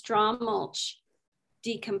straw mulch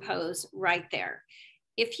decompose right there.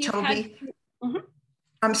 If you Toby, Mhm.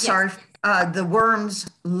 I'm Yes. sorry, the worms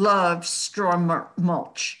love straw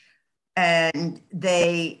mulch. And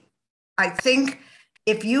I think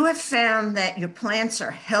if you have found that your plants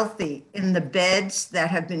are healthy in the beds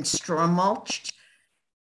that have been straw mulched,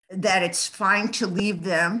 that it's fine to leave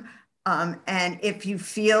them. And if you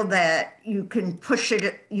feel that you can push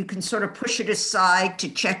it, you can sort of push it aside to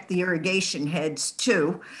check the irrigation heads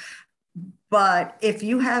too. But if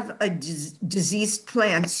you have a diseased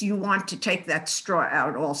plants, you want to take that straw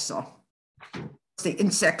out also. The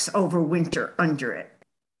insects overwinter under it.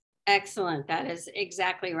 Excellent. That is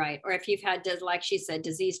exactly right. Or if you've had, like she said,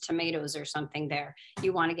 diseased tomatoes or something there,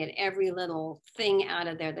 you want to get every little thing out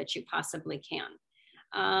of there that you possibly can.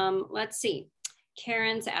 Let's see.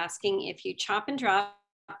 Karen's asking, if you chop and drop,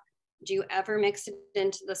 do you ever mix it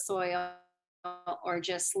into the soil or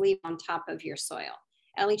just leave on top of your soil?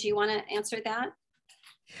 Ellie, do you want to answer that?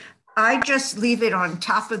 I just leave it on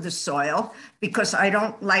top of the soil because I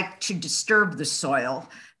don't like to disturb the soil.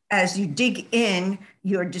 As you dig in,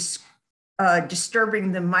 you're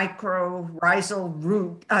disturbing the mycorrhizal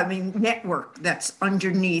network that's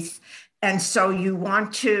underneath. And so you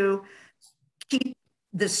want to keep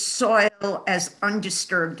the soil as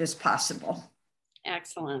undisturbed as possible.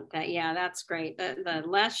 Excellent. That's great. The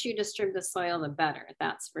less you disturb the soil, the better.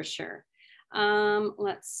 That's for sure.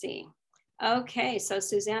 Let's see. Okay, so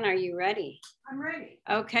Suzanne, are you ready? I'm ready.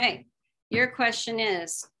 Okay, your question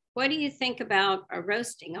is, what do you think about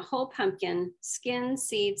roasting a whole pumpkin, skin,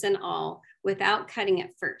 seeds, and all, without cutting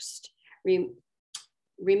it first?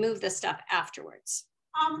 Remove the stuff afterwards.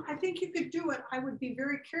 I think you could do it. I would be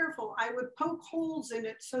very careful. I would poke holes in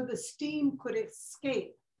it so the steam could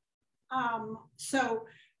escape. So,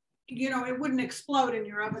 it wouldn't explode in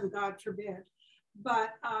your oven, God forbid. But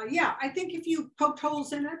yeah, I think if you poked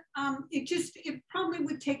holes in it, it probably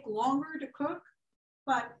would take longer to cook,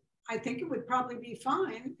 but I think it would probably be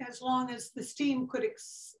fine as long as the steam could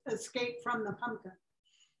escape from the pumpkin.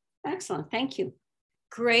 Excellent, thank you.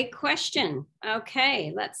 Great question.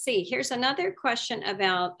 Okay, let's see. Here's another question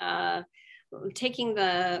about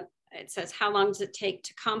it says, how long does it take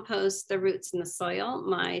to compost the roots in the soil?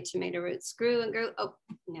 My tomato roots grew and grew. Oh,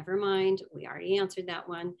 never mind. We already answered that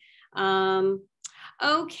one.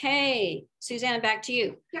 Okay, Suzanne, back to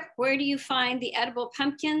you. Yep. Where do you find the edible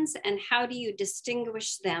pumpkins and how do you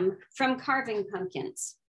distinguish them from carving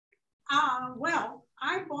pumpkins? Well,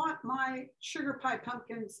 I bought my sugar pie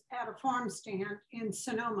pumpkins at a farm stand in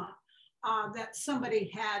Sonoma that somebody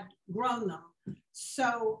had grown them.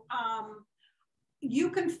 So you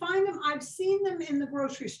can find them. I've seen them in the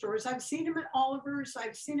grocery stores. I've seen them at Oliver's.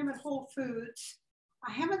 I've seen them at Whole Foods.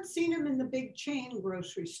 I haven't seen them in the big chain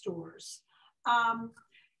grocery stores.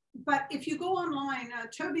 But if you go online,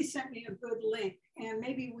 Toby sent me a good link, and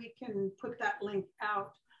maybe we can put that link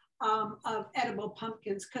out of edible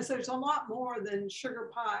pumpkins, because there's a lot more than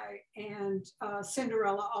sugar pie and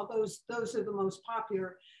Cinderella, although those are the most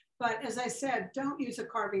popular. But as I said, don't use a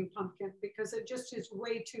carving pumpkin because it just is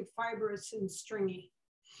way too fibrous and stringy.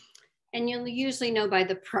 And you'll usually know by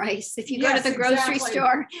the price. If you go to the grocery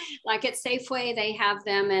store, like at Safeway, they have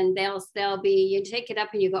them and they'll be, you take it up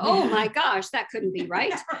and you go, oh my gosh, that couldn't be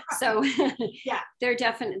right. So yeah,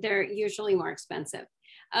 they're usually more expensive.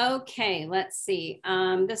 Okay, let's see.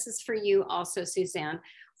 This is for you also, Suzanne.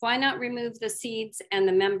 Why not remove the seeds and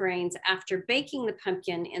the membranes after baking the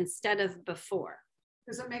pumpkin instead of before?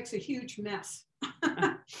 Because it makes a huge mess.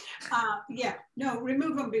 Yeah, no,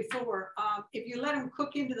 remove them before. If you let them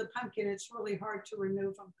cook into the pumpkin, it's really hard to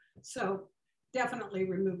remove them. So definitely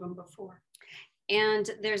remove them before. And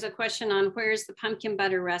there's a question on where's the pumpkin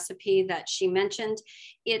butter recipe that she mentioned.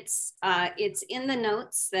 It's in the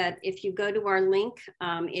notes that if you go to our link,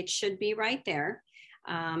 it should be right there.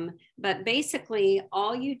 But basically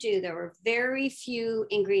all you do, there were very few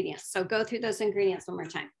ingredients. So go through those ingredients one more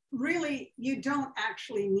time. Really, you don't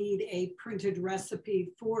actually need a printed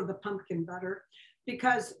recipe for the pumpkin butter,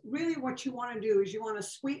 because really what you want to do is you want to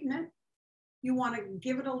sweeten it. You want to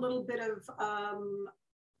give it a little bit of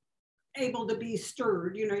able to be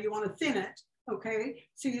stirred. You want to thin it. Okay,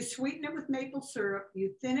 so you sweeten it with maple syrup,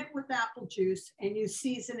 you thin it with apple juice, and you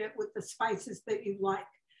season it with the spices that you like.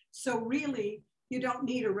 So really, you don't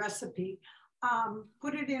need a recipe.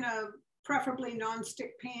 Put it in a preferably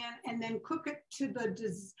non-stick pan, and then cook it to the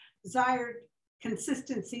desired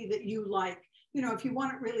consistency that you like. If you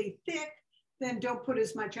want it really thick, then don't put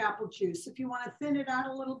as much apple juice. If you want to thin it out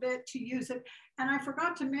a little bit to use it. And I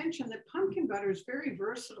forgot to mention that pumpkin butter is very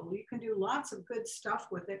versatile. You can do lots of good stuff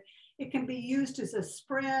with it. It can be used as a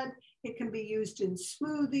spread. It can be used in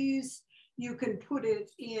smoothies. You can put it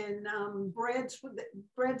in breads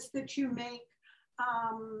that you make,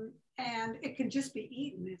 and it can just be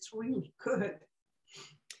eaten. It's really good.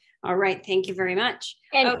 All right, thank you very much.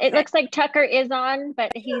 And Okay. it looks like Tucker is on,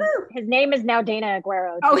 but his name is now Dana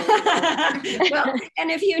Aguero. Oh, well,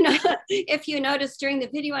 and if you noticed during the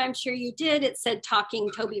video, I'm sure you did, it said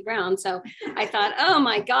talking Toby Brown. So I thought, oh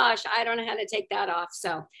my gosh, I don't know how to take that off.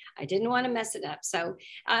 So I didn't want to mess it up. So,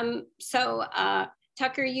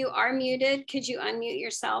 Tucker, you are muted. Could you unmute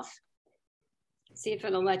yourself? See if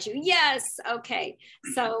it'll let you. Yes. Okay.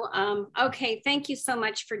 So, okay. Thank you so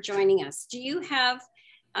much for joining us. Do you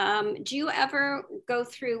ever go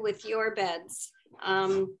through with your beds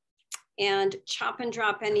and chop and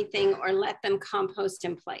drop anything or let them compost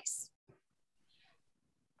in place?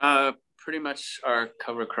 Pretty much our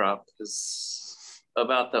cover crop is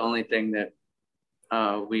about the only thing that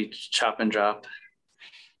we chop and drop.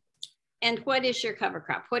 And what is your cover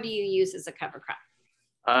crop? What do you use as a cover crop?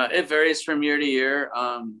 It varies from year to year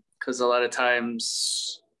because a lot of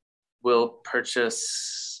times we'll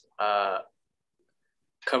purchase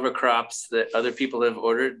cover crops that other people have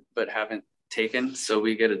ordered but haven't taken, so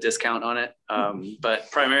we get a discount on it.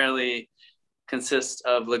 But primarily consists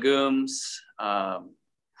of legumes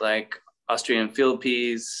like Austrian field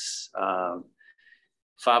peas,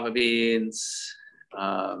 fava beans,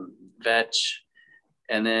 veg,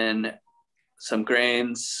 and then some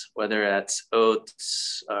grains, whether that's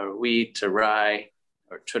oats or wheat or rye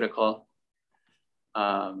or triticale.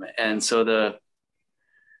 And so the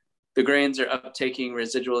grains are uptaking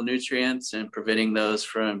residual nutrients and preventing those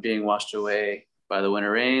from being washed away by the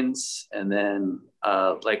winter rains. And then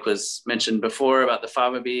like was mentioned before about the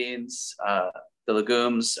fava beans, the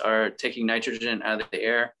legumes are taking nitrogen out of the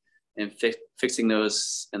air and fixing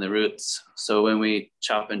those in the roots. So when we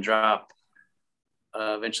chop and drop,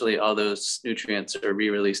 eventually all those nutrients are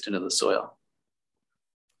re-released into the soil.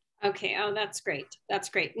 Okay, oh, that's great. That's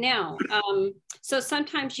great. Now, so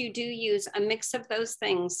sometimes you do use a mix of those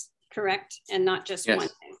things, correct? And not just one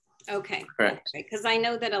thing. Okay, correct. Because I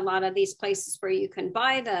know that a lot of these places where you can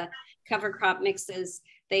buy the cover crop mixes,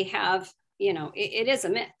 they have, you know, it is a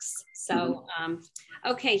mix. So,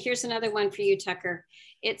 okay, here's another one for you, Tucker.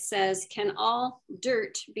 It says, can all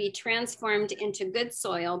dirt be transformed into good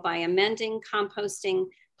soil by amending, composting,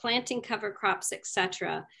 planting cover crops,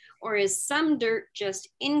 etc.? Or is some dirt just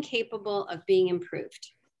incapable of being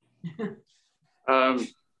improved? I'm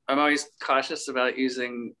always cautious about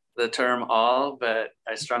using the term all, but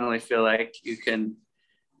I strongly feel like you can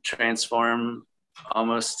transform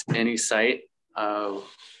almost any site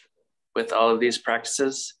with all of these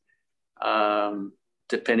practices.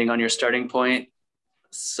 Depending on your starting point,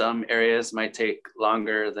 some areas might take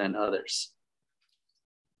longer than others.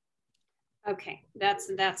 Okay,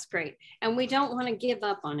 that's great. And we don't want to give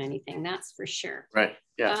up on anything, that's for sure. Right,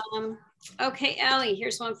 yeah. Okay, Allie,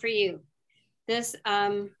 here's one for you. This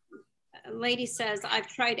lady says, I've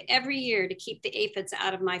tried every year to keep the aphids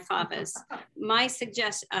out of my favas.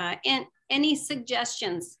 Any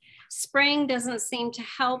suggestions? Spraying doesn't seem to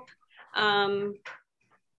help.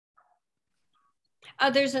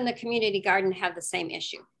 Others in the community garden have the same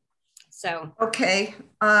issue. So. Okay.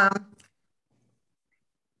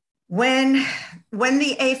 When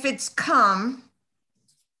the aphids come,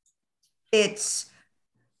 you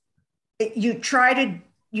try to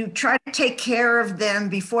take care of them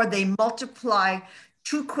before they multiply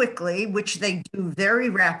too quickly, which they do very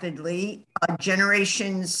rapidly.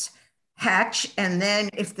 Generations hatch, and then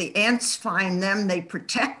if the ants find them, they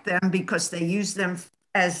protect them because they use them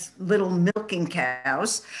as little milking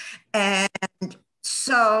cows. And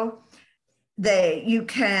so you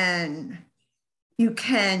can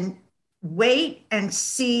wait and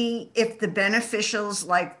see if the beneficials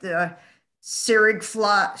like the Syrig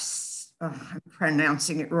flies, I'm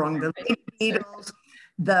pronouncing it wrong, the lady beetles,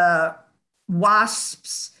 the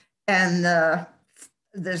wasps, and the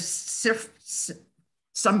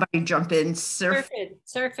somebody jump in, syrphid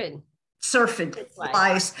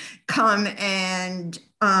flies come and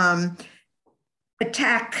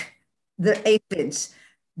attack the aphids.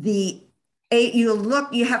 You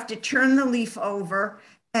have to turn the leaf over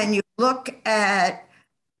and you look at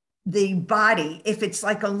the body. If it's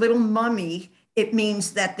like a little mummy, it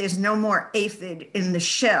means that there's no more aphid in the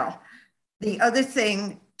shell. The other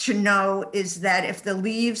thing to know is that if the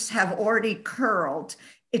leaves have already curled,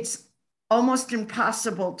 it's almost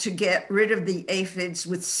impossible to get rid of the aphids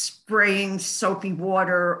with spraying soapy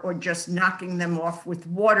water or just knocking them off with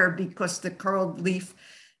water because the curled leaf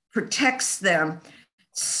protects them.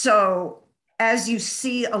 So as you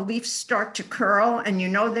see a leaf start to curl and you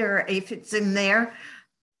know there are aphids in there,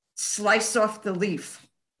 slice off the leaf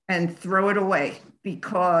and throw it away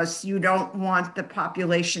because you don't want the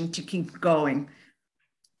population to keep going.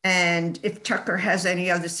 And if Tucker has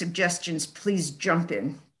any other suggestions, please jump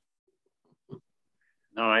in.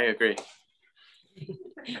 No, I agree.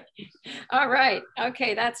 All right.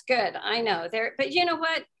 Okay, that's good. I know there, but you know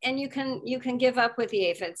what? And you can give up with the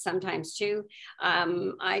aphids sometimes too.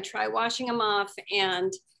 I try washing them off,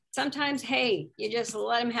 and sometimes, hey, you just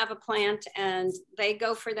let them have a plant, and they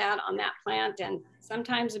go for that on that plant. And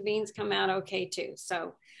sometimes the beans come out okay too.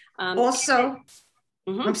 So also,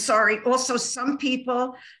 I'm sorry. Also, some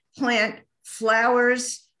people plant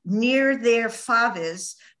flowers near their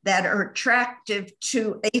favas that are attractive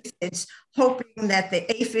to aphids, hoping that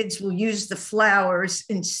the aphids will use the flowers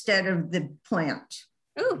instead of the plant.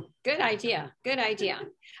 Ooh, good idea. Good idea.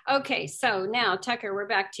 Okay, so now Tucker, we're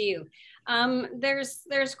back to you.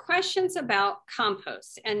 There's questions about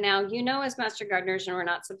compost, and now as master gardeners, and we're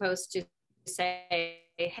not supposed to say,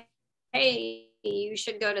 hey, you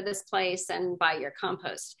should go to this place and buy your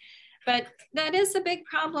compost. But that is a big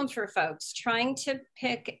problem for folks, trying to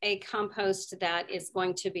pick a compost that is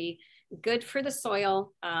going to be good for the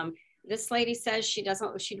soil. This lady says she'd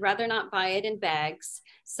rather not buy it in bags.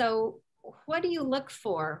 So what do you look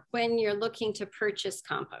for when you're looking to purchase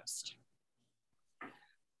compost?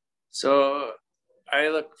 So I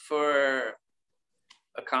look for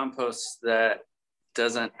a compost that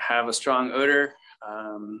doesn't have a strong odor.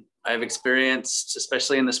 I've experienced,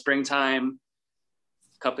 especially in the springtime,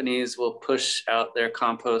 companies will push out their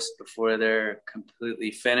compost before they're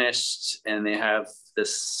completely finished, and they have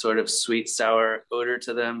this sort of sweet, sour odor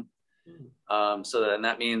to them. So then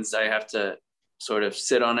that means I have to sort of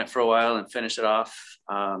sit on it for a while and finish it off.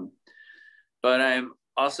 But I'm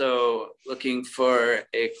also looking for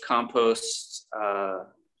a compost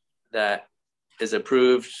that is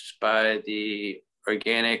approved by the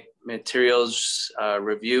Organic Materials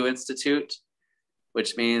Review Institute,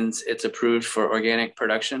 which means it's approved for organic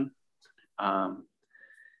production.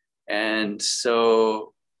 And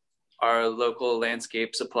so our local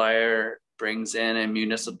landscape supplier brings in a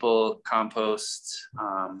municipal compost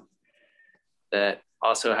that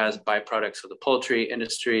also has byproducts for the poultry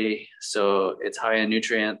industry. So it's high in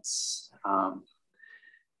nutrients.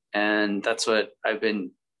 And that's what I've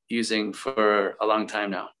been using for a long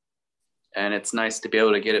time now. And it's nice to be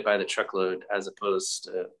able to get it by the truckload as opposed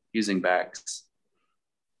to using bags.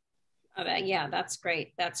 Yeah, that's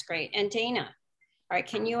great. That's great. And Dana, all right,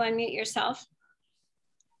 can you unmute yourself?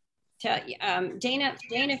 Dana,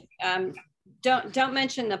 don't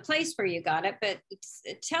mention the place where you got it, but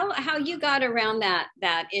tell how you got around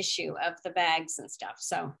that issue of the bags and stuff.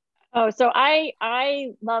 So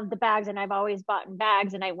I love the bags, and I've always bought in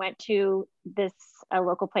bags, and I went to this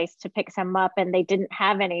local place to pick some up, and they didn't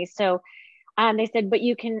have any. So they said, but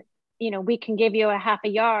you can, we can give you a half a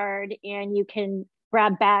yard, and you can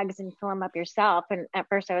grab bags and fill them up yourself. And at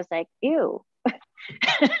first I was like, ew.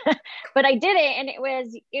 But I did it, and it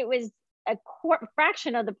was a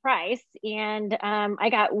fraction of the price, and I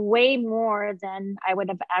got way more than I would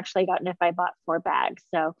have actually gotten if I bought 4 bags.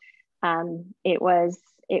 So it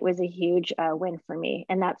was a huge win for me,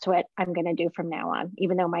 and that's what I'm going to do from now on,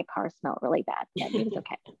 even though my car smelled really bad. But it was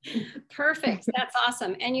okay. Perfect. That's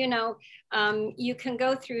awesome. And you can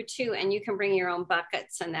go through too, and you can bring your own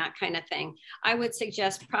buckets and that kind of thing. I would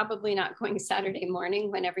suggest probably not going Saturday morning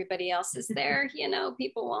when everybody else is there.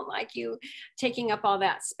 People won't like you taking up all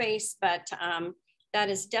that space, but that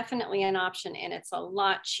is definitely an option, and it's a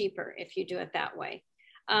lot cheaper if you do it that way.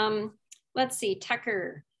 Let's see,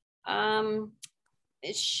 Tucker.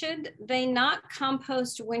 Should they not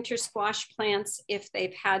compost winter squash plants if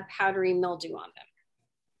they've had powdery mildew on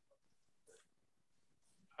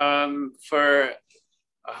them? For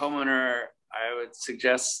a homeowner, I would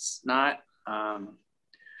suggest not.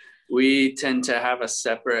 We tend to have a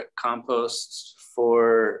separate compost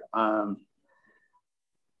for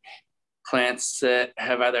plants that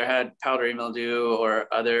have either had powdery mildew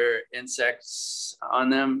or other insects on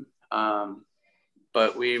them.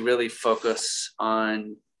 But we really focus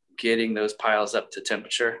on getting those piles up to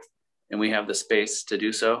temperature, and we have the space to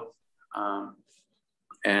do so.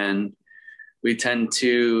 And we tend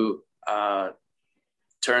to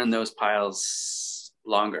turn those piles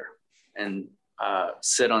longer and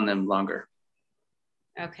sit on them longer.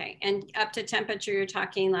 Okay, and up to temperature, you're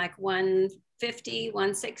talking like 150,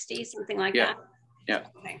 160, something like that? Yeah.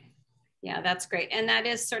 Okay. Yeah, that's great. And that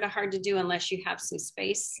is sort of hard to do unless you have some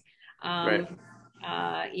space. Right.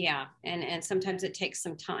 Yeah, and sometimes it takes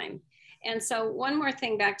some time. And so one more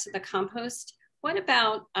thing back to the compost. What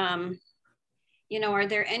about, you know, are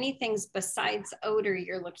there any things besides odor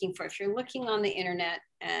you're looking for? If you're looking on the internet,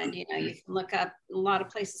 and you know, you can look up, a lot of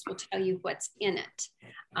places will tell you what's in it.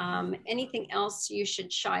 Anything else you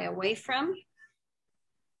should shy away from?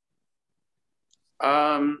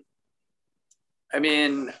 I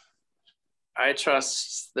mean, I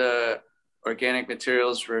trust the Organic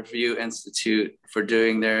Materials Review Institute for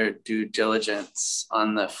doing their due diligence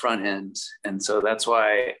on the front end. And so that's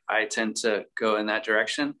why I tend to go in that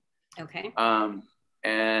direction. Okay.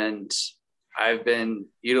 And I've been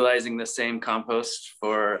utilizing the same compost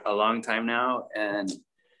for a long time now and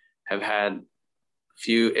have had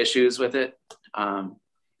few issues with it.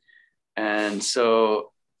 And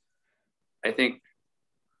so I think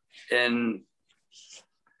in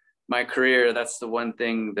my career, that's the one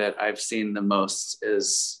thing that I've seen the most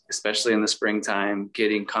is, especially in the springtime,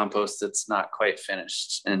 getting compost that's not quite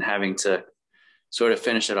finished and having to sort of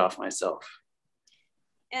finish it off myself.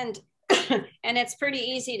 And and it's pretty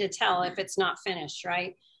easy to tell if it's not finished,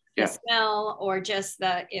 right? The Yeah. smell, or just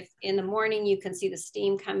if in the morning you can see the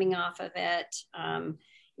steam coming off of it.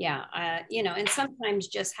 You know, and sometimes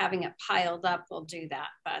just having it piled up will do that.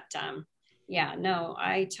 But yeah, no,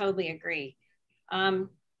 I totally agree.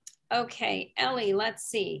 Okay, Ellie, let's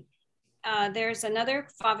see. There's another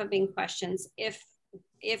fava bean questions.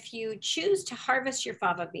 If you choose to harvest your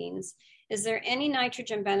fava beans, is there any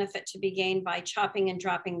nitrogen benefit to be gained by chopping and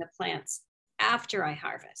dropping the plants after I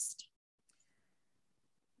harvest?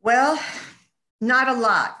 Well, not a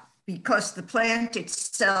lot, because the plant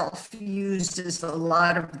itself uses a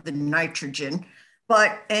lot of the nitrogen,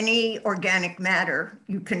 but any organic matter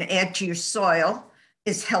you can add to your soil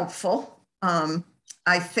is helpful.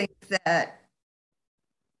 I think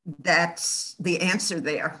that's the answer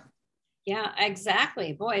there. Yeah,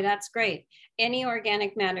 exactly. Boy, that's great. Any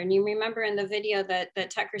organic matter. And you remember in the video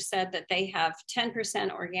that Tucker said that they have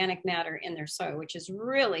 10% organic matter in their soil, which is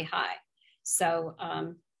really high. So,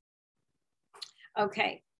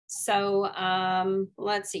 okay. So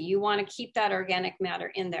let's see, you want to keep that organic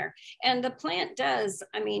matter in there. And the plant does,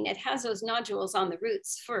 I mean, it has those nodules on the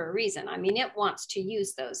roots for a reason. I mean, it wants to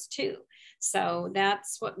use those too. So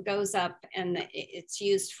that's what goes up, and it's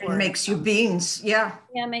used for— It makes you beans, yeah.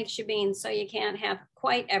 Yeah, makes you beans. So you can't have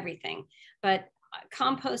quite everything, but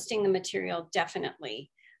composting the material definitely,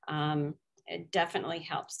 it definitely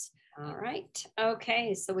helps. All right.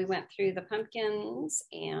 Okay, so we went through the pumpkins,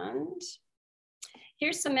 and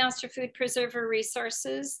here's some Master Food Preserver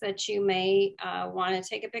resources that you may want to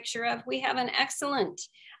take a picture of. We have an excellent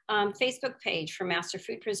Facebook page for Master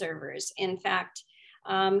Food Preservers. In fact,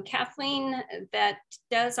 Kathleen, that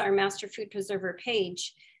does our Master Food Preserver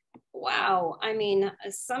page, wow, I mean,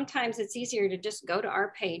 sometimes it's easier to just go to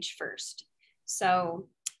our page first. So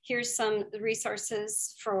here's some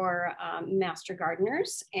resources for Master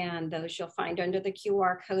Gardeners, and those you'll find under the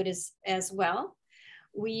QR code as well.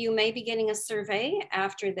 You may be getting a survey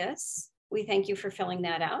after this. We thank you for filling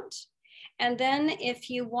that out. And then if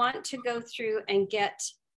you want to go through and get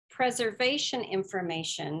preservation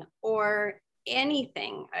information or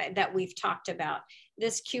anything that we've talked about,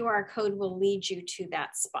 this QR code will lead you to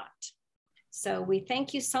that spot. So we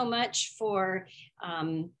thank you so much for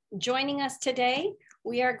joining us today.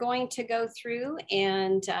 We are going to go through,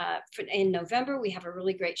 and in November, we have a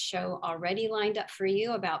really great show already lined up for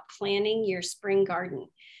you about planning your spring garden.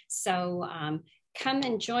 So come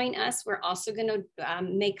and join us. We're also going to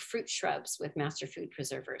make fruit shrubs with Master Food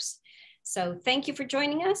Preservers. So thank you for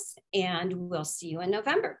joining us, and we'll see you in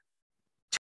November.